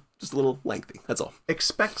little lengthy. That's all.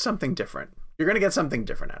 Expect something different. You're going to get something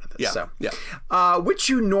different out of this. Which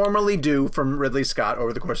you normally do from Ridley Scott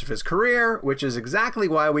over the course of his career, which is exactly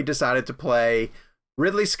why we decided to play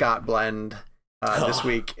Ridley Scott Blend this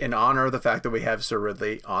week in honor of the fact that we have Sir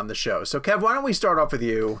Ridley on the show. So, Kev, why don't we start off with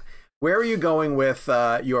you? Where are you going with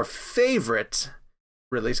your favorite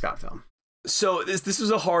Ridley Scott film? So this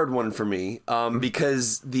was a hard one for me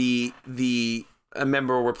because I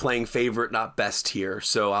remember we're playing favorite, not best here.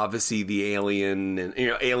 So obviously the Alien and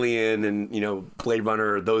Blade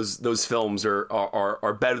Runner, those films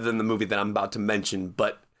are better than the movie that I'm about to mention.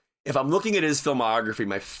 But if I'm looking at his filmography,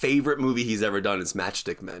 my favorite movie he's ever done is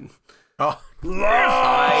Matchstick Men. Oh,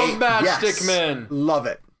 Matchstick Men. Love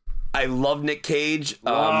it. I love Nick Cage.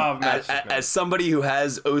 As somebody who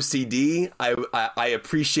has OCD, I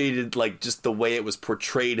appreciated like just the way it was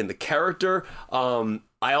portrayed in the character.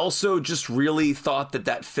 I also just really thought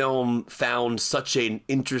that film found such an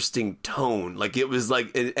interesting tone. Like it was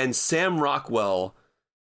like, and Sam Rockwell,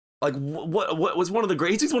 like what was one of the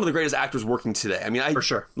greatest. He's one of the greatest actors working today. I mean, I for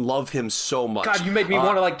sure love him so much. God, you make me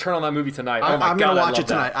want to like turn on that movie tonight. Oh my I'm God, gonna watch it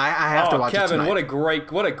tonight. I have to watch Kevin, it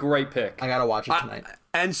tonight. what a great pick. I gotta watch it tonight.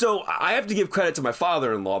 And so I have to give credit to my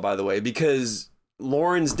father-in-law, by the way, because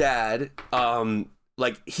Lauren's dad,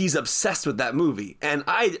 like he's obsessed with that movie, and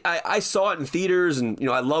I saw it in theaters, and you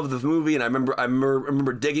know I love the movie, and I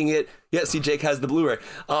remember digging it. Yeah, see, Jake has the Blu-ray,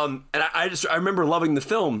 and I remember loving the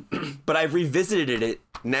film, but I've revisited it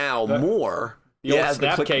now more. The old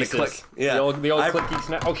snap cases. Yeah, the old clicky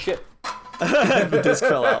snap. Oh shit, the disc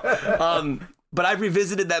fell out. But I've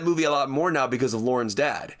revisited that movie a lot more now because of Lauren's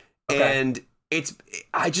dad, and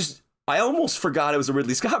I almost forgot it was a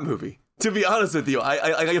Ridley Scott movie. To be honest with you,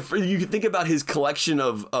 you can think about his collection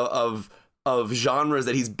of genres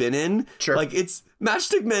that he's been in. Sure. Like it's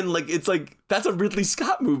Matchstick Men. Like it's like that's a Ridley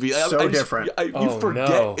Scott movie. So different. You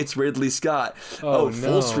forget it's Ridley Scott.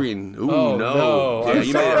 Full screen. Ooh, no. Yeah,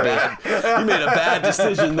 you made a bad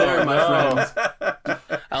decision there, my friend.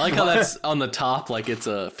 I like how that's on the top, like it's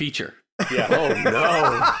a feature. Yeah. Oh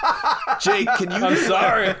no, Jake, can you? I'm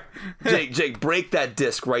sorry, Jake, break that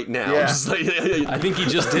disc right now. Yeah. Just like, I think he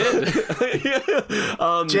just did.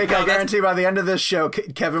 Jake, I guarantee by the end of this show,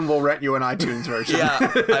 Kevin will rent you an iTunes version. Yeah,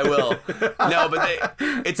 I will. No, but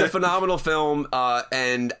it's a phenomenal film,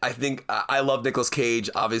 and I think I love Nicolas Cage,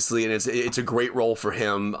 obviously, and it's a great role for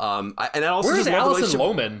him. And I also where's just love Alison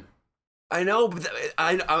Lohman? I know, but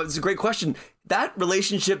it's a great question. That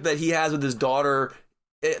relationship that he has with his daughter.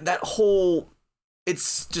 That whole,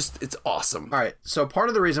 it's awesome. All right, so part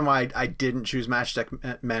of the reason why I didn't choose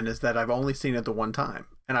Matchstick Men is that I've only seen it the one time,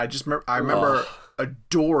 and I remember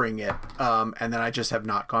adoring it, and then I just have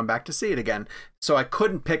not gone back to see it again. So I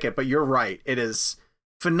couldn't pick it, but you're right, it is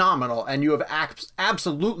phenomenal, and you have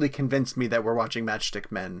absolutely convinced me that we're watching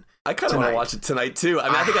Matchstick Men. I kind of want to watch it tonight too. I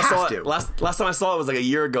mean, I think I saw it last time I saw it was like a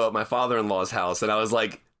year ago at my father-in-law's house, and I was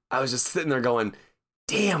just sitting there going,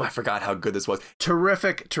 damn, I forgot how good this was.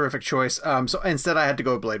 Terrific choice. So instead I had to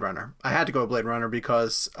go with Blade Runner.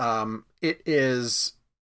 Because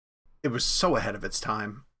it was so ahead of its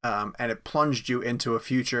time. And it plunged you into a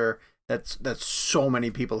future that so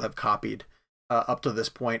many people have copied up to this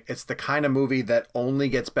point. It's the kind of movie that only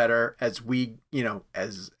gets better as we,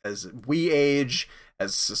 as we age,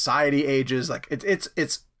 as society ages. Like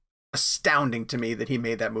it's astounding to me that he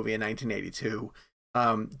made that movie in 1982.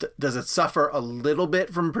 Does it suffer a little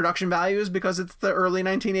bit from production values because it's the early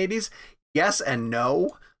 1980s? Yes and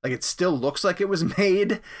no. Like it still looks like it was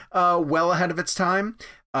made well ahead of its time.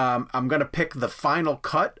 I'm gonna pick the final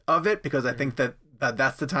cut of it because I think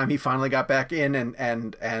that's the time he finally got back in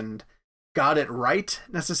and got it right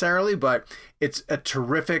necessarily. But it's a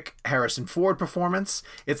terrific Harrison Ford performance.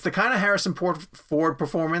 It's the kind of Harrison Ford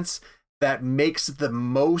performance that makes the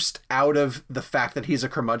most out of the fact that he's a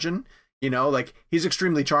curmudgeon. Like he's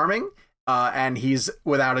extremely charming, and he's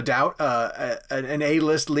without a doubt an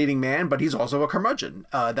A-list leading man, but he's also a curmudgeon.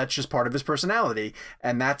 That's just part of his personality,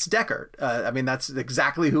 and that's Deckard. I mean, that's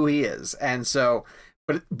exactly who he is. And so,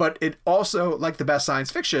 but it also, like the best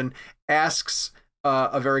science fiction, asks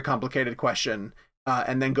a very complicated question,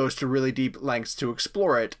 and then goes to really deep lengths to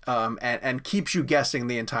explore it, and keeps you guessing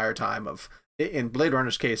the entire time of. In Blade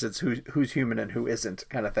Runner's case, it's who's human and who isn't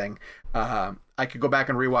kind of thing. I could go back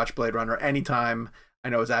and rewatch Blade Runner anytime. I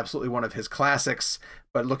know it's absolutely one of his classics,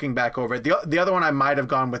 but looking back over it, the other one I might have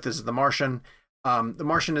gone with is The Martian. The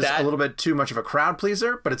Martian is a little bit too much of a crowd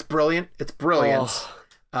pleaser, but it's brilliant.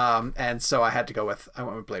 And so I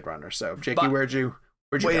went with Blade Runner. So Jakey, where'd you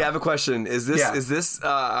wait, go? I have a question. Is this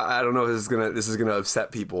I don't know if this is gonna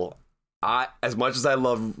upset people. As much as I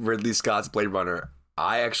love Ridley Scott's Blade Runner,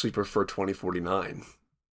 I actually prefer 2049.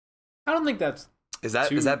 I don't think that's is that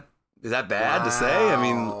bad to say? I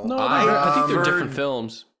mean, no, I think they're different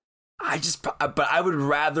films. But I would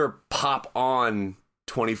rather pop on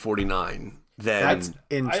 2049 than. That's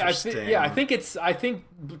interesting. I think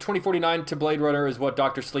 2049 to Blade Runner is what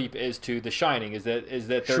Dr. Sleep is to The Shining. Is that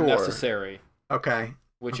they're necessary? Okay.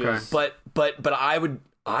 But I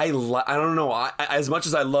don't know. As much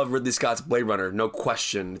as I love Ridley Scott's Blade Runner, no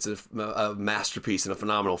question, it's a masterpiece and a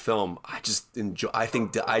phenomenal film. I just enjoy. I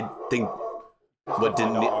think what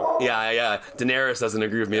Daenerys doesn't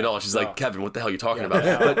agree with me at all. She's like, Kevin, what the hell are you talking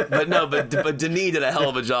about? But Denis did a hell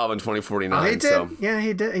of a job in 2049. He did. So. Yeah,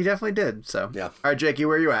 he did. He definitely did. So yeah. All right, Jakey,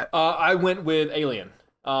 where are you at? I went with Alien.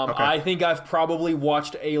 Okay. I think I've probably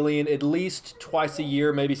watched Alien at least twice a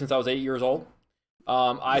year, maybe since I was 8 years old.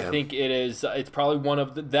 I think it's probably one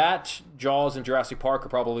of that, Jaws and Jurassic Park are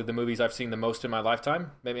probably the movies I've seen the most in my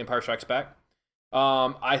lifetime. Maybe Empire Strikes Back.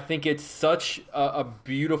 I think it's such a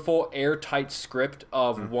beautiful, airtight script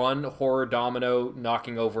of one horror domino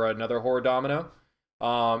knocking over another horror domino.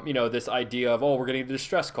 This idea of, we're getting a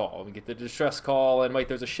distress call. We get the distress call, and wait,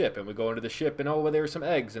 there's a ship, and we go into the ship, and there's some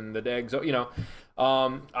eggs, and the eggs,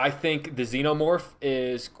 I think the Xenomorph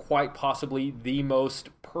is quite possibly the most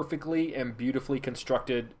perfectly and beautifully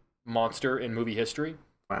constructed monster in movie history.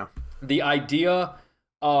 Wow. The idea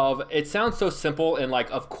of, it sounds so simple and like,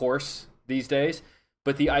 of course, these days,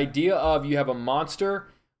 but the idea of you have a monster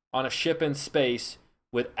on a ship in space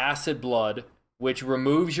with acid blood, which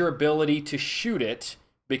removes your ability to shoot it,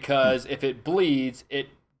 because if it bleeds, it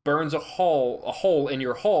burns a hole in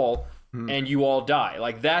your hull, and you all die.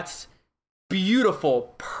 Like, that's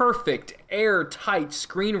beautiful, perfect, airtight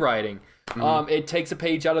screenwriting. It takes a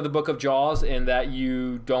page out of the book of Jaws in that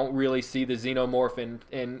you don't really see the Xenomorph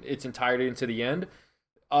in its entirety into the end.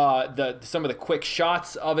 Some of the quick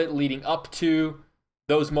shots of it leading up to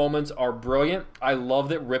those moments are brilliant. I love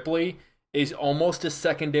that Ripley is almost a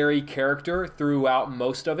secondary character throughout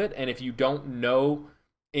most of it, and if you don't know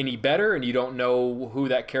any better, and you don't know who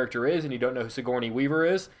that character is, and you don't know who Sigourney Weaver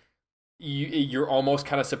is, you're almost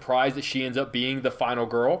kind of surprised that she ends up being the final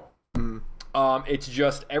girl. It's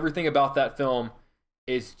just, everything about that film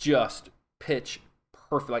is just pitch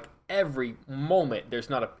perfect. Like, every moment, there's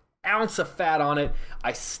not an ounce of fat on it.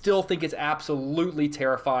 I still think it's absolutely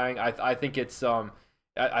terrifying. I think it's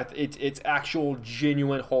it's actual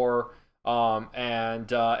genuine horror. And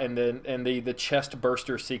the chest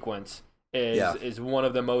burster sequence is one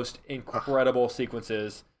of the most incredible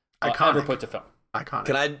sequences ever put to film. Iconic.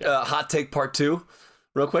 Can I hot take part 2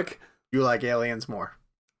 real quick? You like Aliens more?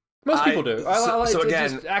 Most people do. I like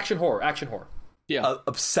again, just action horror. Yeah.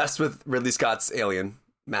 Obsessed with Ridley Scott's Alien,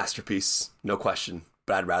 masterpiece, no question.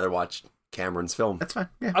 But I'd rather watch Cameron's film. That's fine.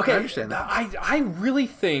 Yeah, okay. I understand that. I really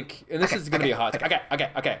think, and this is going to be a hot take.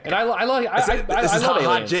 Okay. And I love this is love a hot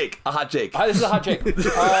Aliens. Jake. A hot Jake. This is a hot Jake.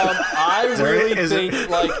 I really think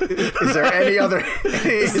like. Is there any other?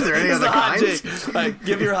 Is there any other hot kinds? Jake. Like,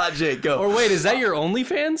 give your hot Jake. Go. Or wait, is that your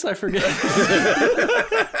OnlyFans? I forget.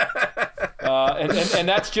 And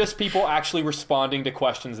that's just people actually responding to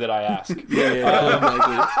questions that I ask.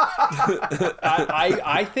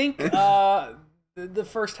 I think the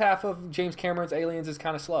first half of James Cameron's Aliens is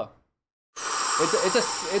kind of slow.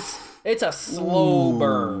 It's a slow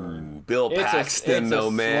burn. Bill Paxton,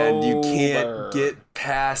 though, man, you can't get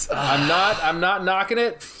past. I'm not knocking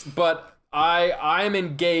it, but I'm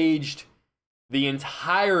engaged the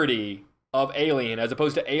entirety of Alien, as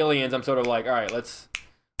opposed to Aliens. I'm sort of like, all right, let's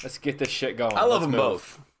get this shit going. I love them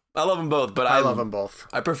both. I love them both, but I love them both.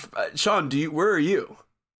 I prefer. Sean, where are you?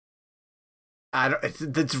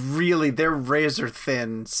 That's really, they're razor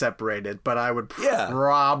thin separated, but I would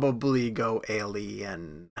probably go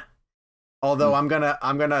Alien. Although I'm gonna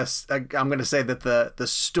say that the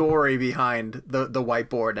story behind the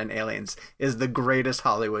whiteboard and Aliens is the greatest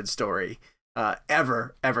Hollywood story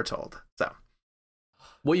ever told. So.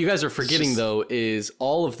 What you guys are forgetting, though, is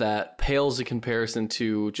all of that pales in comparison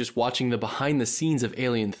to just watching the behind the scenes of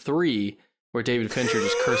Alien 3, where David Fincher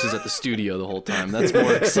just curses at the studio the whole time. That's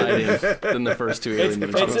more exciting than the first two Alien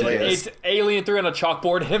movies. It's Alien 3 on a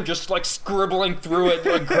chalkboard, him just like scribbling through it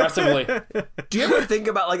aggressively. Do you ever think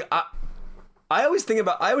about, like, I always think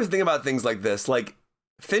about things like this, like,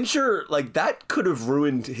 Fincher, like, that could have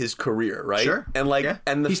ruined his career, right? Sure. And like,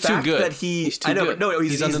 and the he's fact too good. that he's undeniable.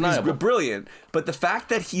 He's brilliant. But the fact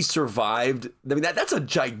that he survived, I mean, that's a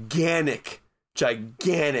gigantic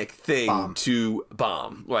thing to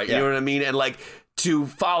bomb, right? You know what I mean? And like, to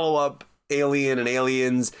follow up Alien and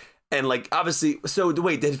Aliens, and like, obviously, so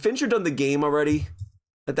wait, had Fincher done The Game already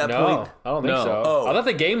at that point? I don't think so. Oh. I thought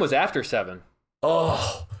The Game was after 7.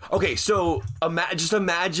 Oh, okay. So just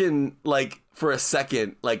imagine, like, for a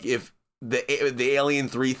second, like, if the Alien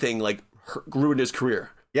 3 thing like ruined his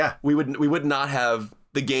career. Yeah, we would not have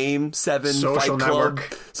The Game, 7, Social Fight Club,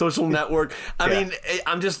 Network. Social Network. I mean,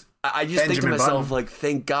 I just Benjamin think to myself, Button. like,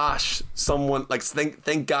 thank gosh someone, like,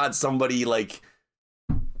 thank God somebody like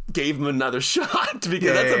gave him another shot,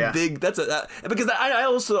 because because I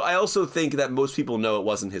also think that most people know it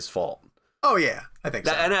wasn't his fault. Oh yeah, I think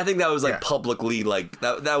so. And I think that was like publicly, like,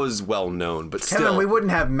 that was well known, but Kevin, still, we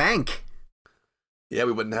wouldn't have Mank. Yeah,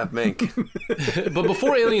 we wouldn't have Mank. But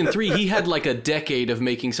before Alien 3, he had like a decade of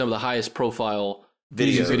making some of the highest profile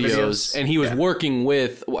videos. And he was working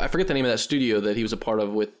with, I forget the name of that studio that he was a part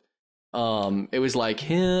of with It was like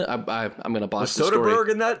him. I'm gonna botch the Soderbergh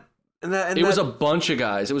story. in that. It was a bunch of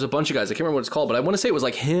guys. I can't remember what it's called, but I want to say it was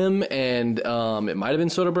like him and it might have been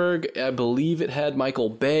Soderbergh. I believe it had Michael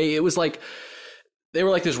Bay. It was like they were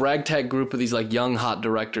like this ragtag group of these like young hot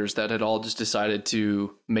directors that had all just decided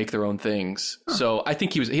to make their own things. Huh. So I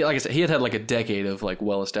think like I said, he had like a decade of like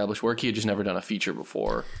well-established work. He had just never done a feature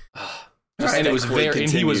before. And it was and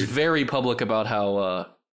he was very public about how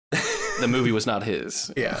the movie was not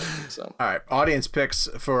his. Yeah. So. All right. Audience picks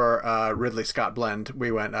for Ridley Scott blend. We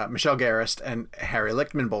went Michelle Garrist and Harry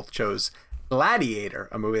Lichtman both chose Gladiator,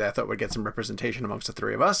 a movie that I thought would get some representation amongst the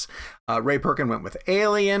three of us. Ray Perkin went with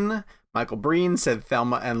Alien. Michael Breen said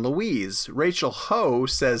Thelma and Louise. Rachel Ho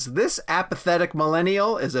says this apathetic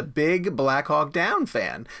millennial is a big Black Hawk Down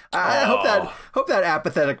fan. I hope that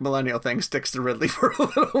apathetic millennial thing sticks to Ridley for a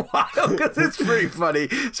little while because it's pretty funny,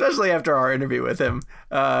 especially after our interview with him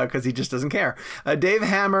because he just doesn't care. Dave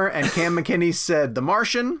Hammer and Cam McKinney said The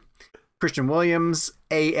Martian. Christian Williams,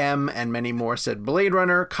 AM, and many more said Blade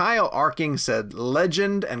Runner. Kyle Arking said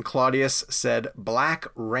Legend, and Claudius said Black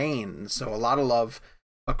Rain. So a lot of love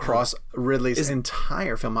across Ridley's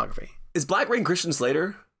entire filmography. Is Black Rain Christian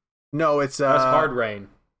Slater? No, it's that's Hard Rain.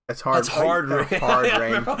 It's Hard Rain. Hard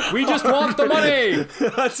Rain. We just want the money.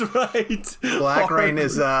 That's right. Black Rain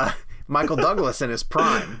is Michael Douglas in his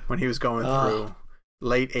prime when he was going through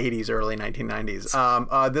late 80s, early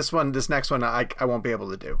 1990s. This next one, I won't be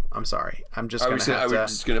able to do. I'm sorry. I'm just going to. Are we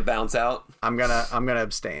just going to bounce out? I'm gonna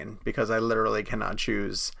abstain because I literally cannot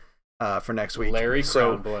choose for next week. Larry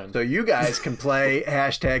Crown blend. So you guys can play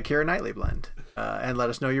hashtag Keira Knightley blend and let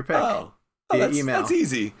us know your pick via email. That's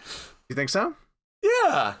easy. You think so?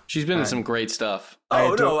 Yeah. She's been in some great stuff.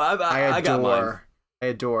 I got mine. I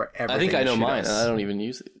adore everything. I think I know mine. Does. I don't even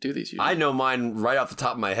do these usually. I know mine right off the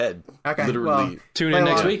top of my head. Okay. Literally. Well, tune in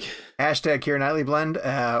next week. Hashtag Keira Knightley blend,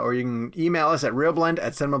 or you can email us at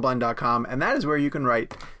realblend@cinemablend.com, and that is where you can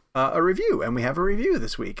write a review. And we have a review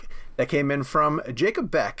this week that came in from Jacob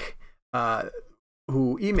Beck,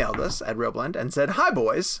 who emailed us at realblend and said, "Hi,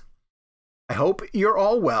 boys. I hope you're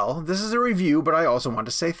all well. This is a review, but I also want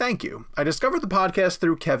to say thank you. I discovered the podcast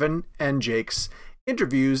through Kevin and Jake's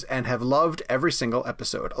interviews and have loved every single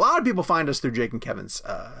episode. A lot of people find us through Jake and Kevin's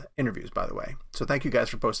interviews, by the way. So thank you guys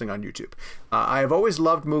for posting on YouTube. I have always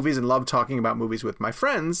loved movies and loved talking about movies with my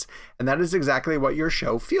friends, and that is exactly what your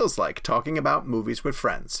show feels like, talking about movies with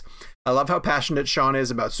friends. I love how passionate Sean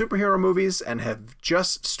is about superhero movies and have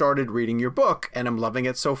just started reading your book, and I'm loving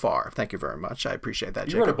it so far. Thank you very much. I appreciate that,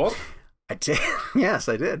 Jacob. You wrote a book? I did. Yes,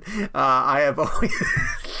 I did. I have always...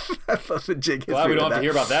 I love that Jake Glad we don't have to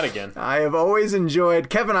hear about that again. I've always enjoyed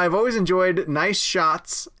nice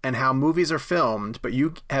shots and how movies are filmed, but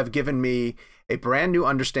you have given me a brand new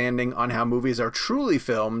understanding on how movies are truly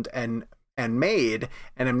filmed and made,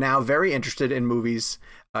 and am now very interested in movies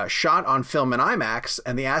shot on film and IMAX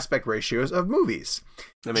and the aspect ratios of movies.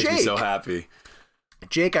 That makes me so happy.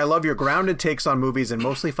 Jake, I love your grounded takes on movies and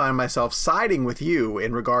mostly find myself siding with you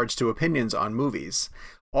in regards to opinions on movies.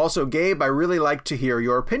 Also, Gabe, I really like to hear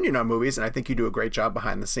your opinion on movies, and I think you do a great job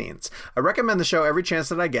behind the scenes. I recommend the show every chance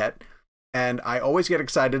that I get, and I always get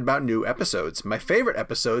excited about new episodes. My favorite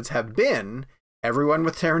episodes have been Everyone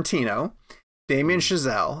with Tarantino, Damien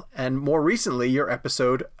Chazelle, and more recently, your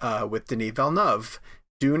episode with Denis Villeneuve.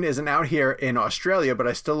 Dune isn't out here in Australia, but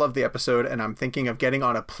I still love the episode, and I'm thinking of getting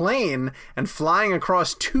on a plane and flying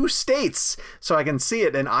across 2 states so I can see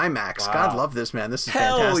it in IMAX. Wow. God love this, man. This is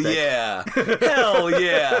fantastic. Hell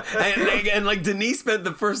yeah. And like Denise spent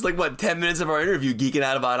the first 10 minutes of our interview geeking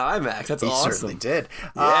out about IMAX. That's awesome. He certainly did.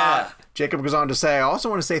 Yeah. Jacob goes on to say, I also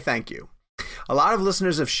want to say thank you. A lot of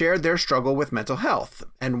listeners have shared their struggle with mental health,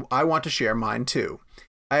 and I want to share mine too.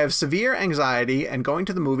 I have severe anxiety, and going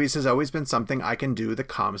to the movies has always been something I can do that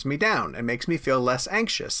calms me down and makes me feel less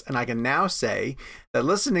anxious. And I can now say that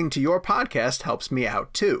listening to your podcast helps me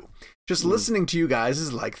out too. Just listening to you guys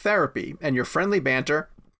is like therapy, and your friendly banter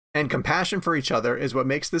and compassion for each other is what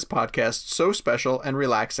makes this podcast so special and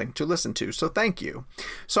relaxing to listen to. So thank you.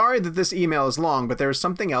 Sorry that this email is long, but there is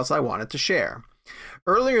something else I wanted to share.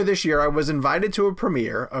 Earlier this year, I was invited to a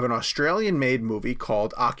premiere of an Australian-made movie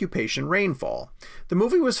called Occupation Rainfall. The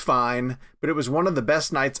movie was fine, but it was one of the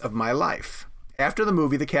best nights of my life. After the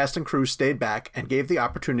movie, the cast and crew stayed back and gave the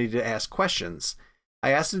opportunity to ask questions. I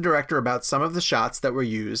asked the director about some of the shots that were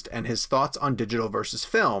used and his thoughts on digital versus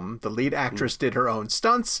film. The lead actress did her own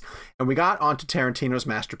stunts, and we got onto Tarantino's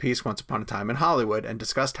masterpiece Once Upon a Time in Hollywood and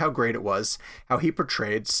discussed how great it was how he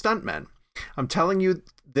portrayed stuntmen. I'm telling you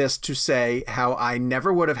this to say how I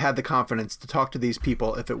never would have had the confidence to talk to these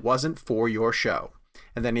people if it wasn't for your show.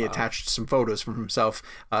 And then he attached some photos from himself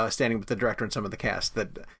standing with the director and some of the cast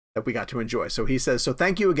that that we got to enjoy. So he says, so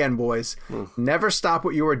thank you again, boys. Never stop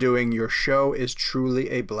what you are doing. Your show is truly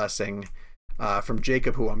a blessing. From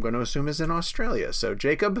Jacob, who I'm going to assume is in Australia. So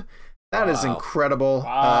Jacob, that is incredible.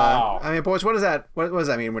 Wow. I mean, boys, what does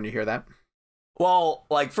that mean when you hear that? Well,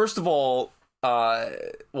 like, first of all,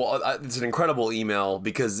 it's an incredible email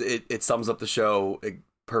because it sums up the show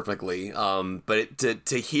perfectly. But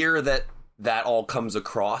to hear that all comes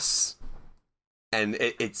across and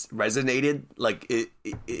it's resonated, like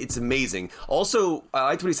it's amazing. Also, I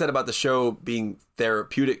liked what he said about the show being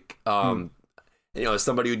therapeutic. As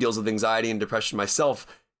somebody who deals with anxiety and depression myself,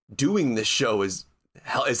 doing this show is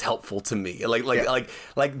helpful to me.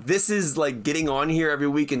 Like this is like getting on here every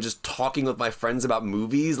week and just talking with my friends about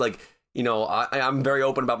movies. Like, I'm very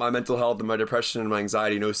open about my mental health and my depression and my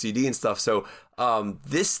anxiety and OCD and stuff. So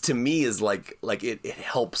this to me is like it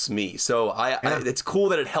helps me. So it's cool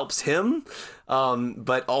that it helps him,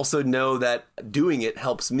 but also know that doing it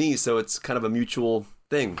helps me. So it's kind of a mutual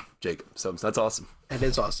thing, Jacob. So that's awesome. It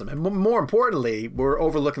is awesome. And more importantly, we're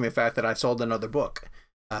overlooking the fact that I sold another book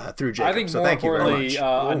through Jacob. I think so more thank importantly, you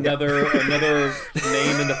very much. another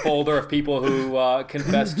name in the folder of people who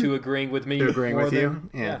confess to agreeing with me. To agreeing with you?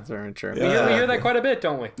 Yeah, that's very true. We hear that quite a bit,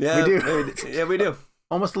 don't we? Yeah, we do. Yeah, we do.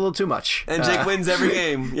 Almost a little too much. And Jake wins every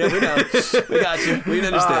game. Yeah, we know. We got you. We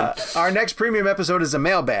understand. Our next premium episode is a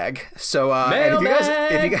mailbag. So and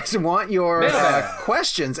if you guys want your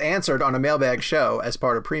questions answered on a mailbag show as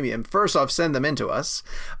part of premium, first off, send them in to us.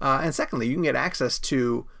 And secondly, you can get access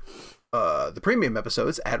to the premium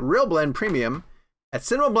episodes at Real Blend Premium at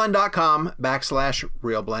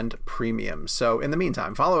cinemablend.com/RealBlend Premium. So in the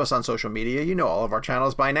meantime, follow us on social media. You know all of our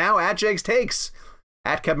channels by now. At Jake's Takes,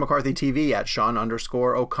 at Kevin McCarthy TV, at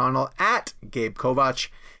Sean_O'Connell, at Gabe Kovach,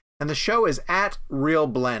 and the show is at Real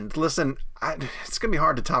Blend. Listen, it's gonna be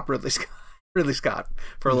hard to top Ridley Scott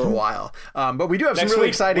for a little while, but we do have some really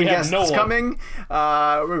exciting guests coming.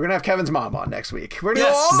 We're gonna have Kevin's mom on next week. We're gonna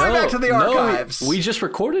go all the way back to the archives. We just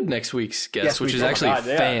recorded next week's guest, which is actually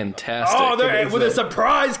fantastic. Oh, with a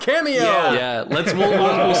surprise cameo. Yeah,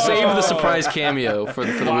 we'll save the surprise cameo for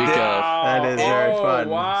the week of. That is very fun.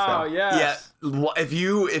 Wow, yes. Yeah. If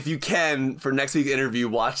you can, for next week's interview,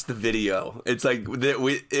 watch the video. It's like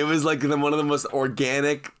it was like one of the most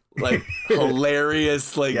organic, like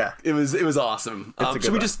hilarious, like it was awesome.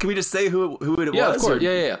 Can we just say who it was? Yeah, of course.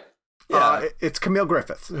 Yeah. It's Camille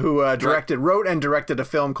Griffith, who wrote and directed a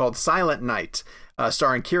film called Silent Night,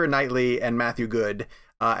 starring Keira Knightley and Matthew Good,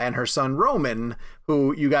 and her son Roman,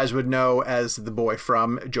 who you guys would know as the boy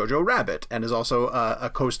from Jojo Rabbit, and is also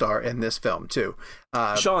a co-star in this film too.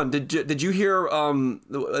 Sean, did you hear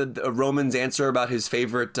Roman's answer about his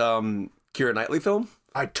favorite Keira Knightley film?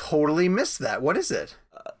 I totally missed that. What is it?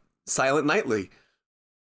 Silent Nightly.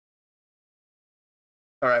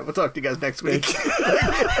 All right, we'll talk to you guys next week.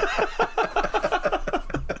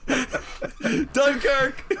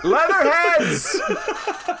 Dunkirk. Leatherheads.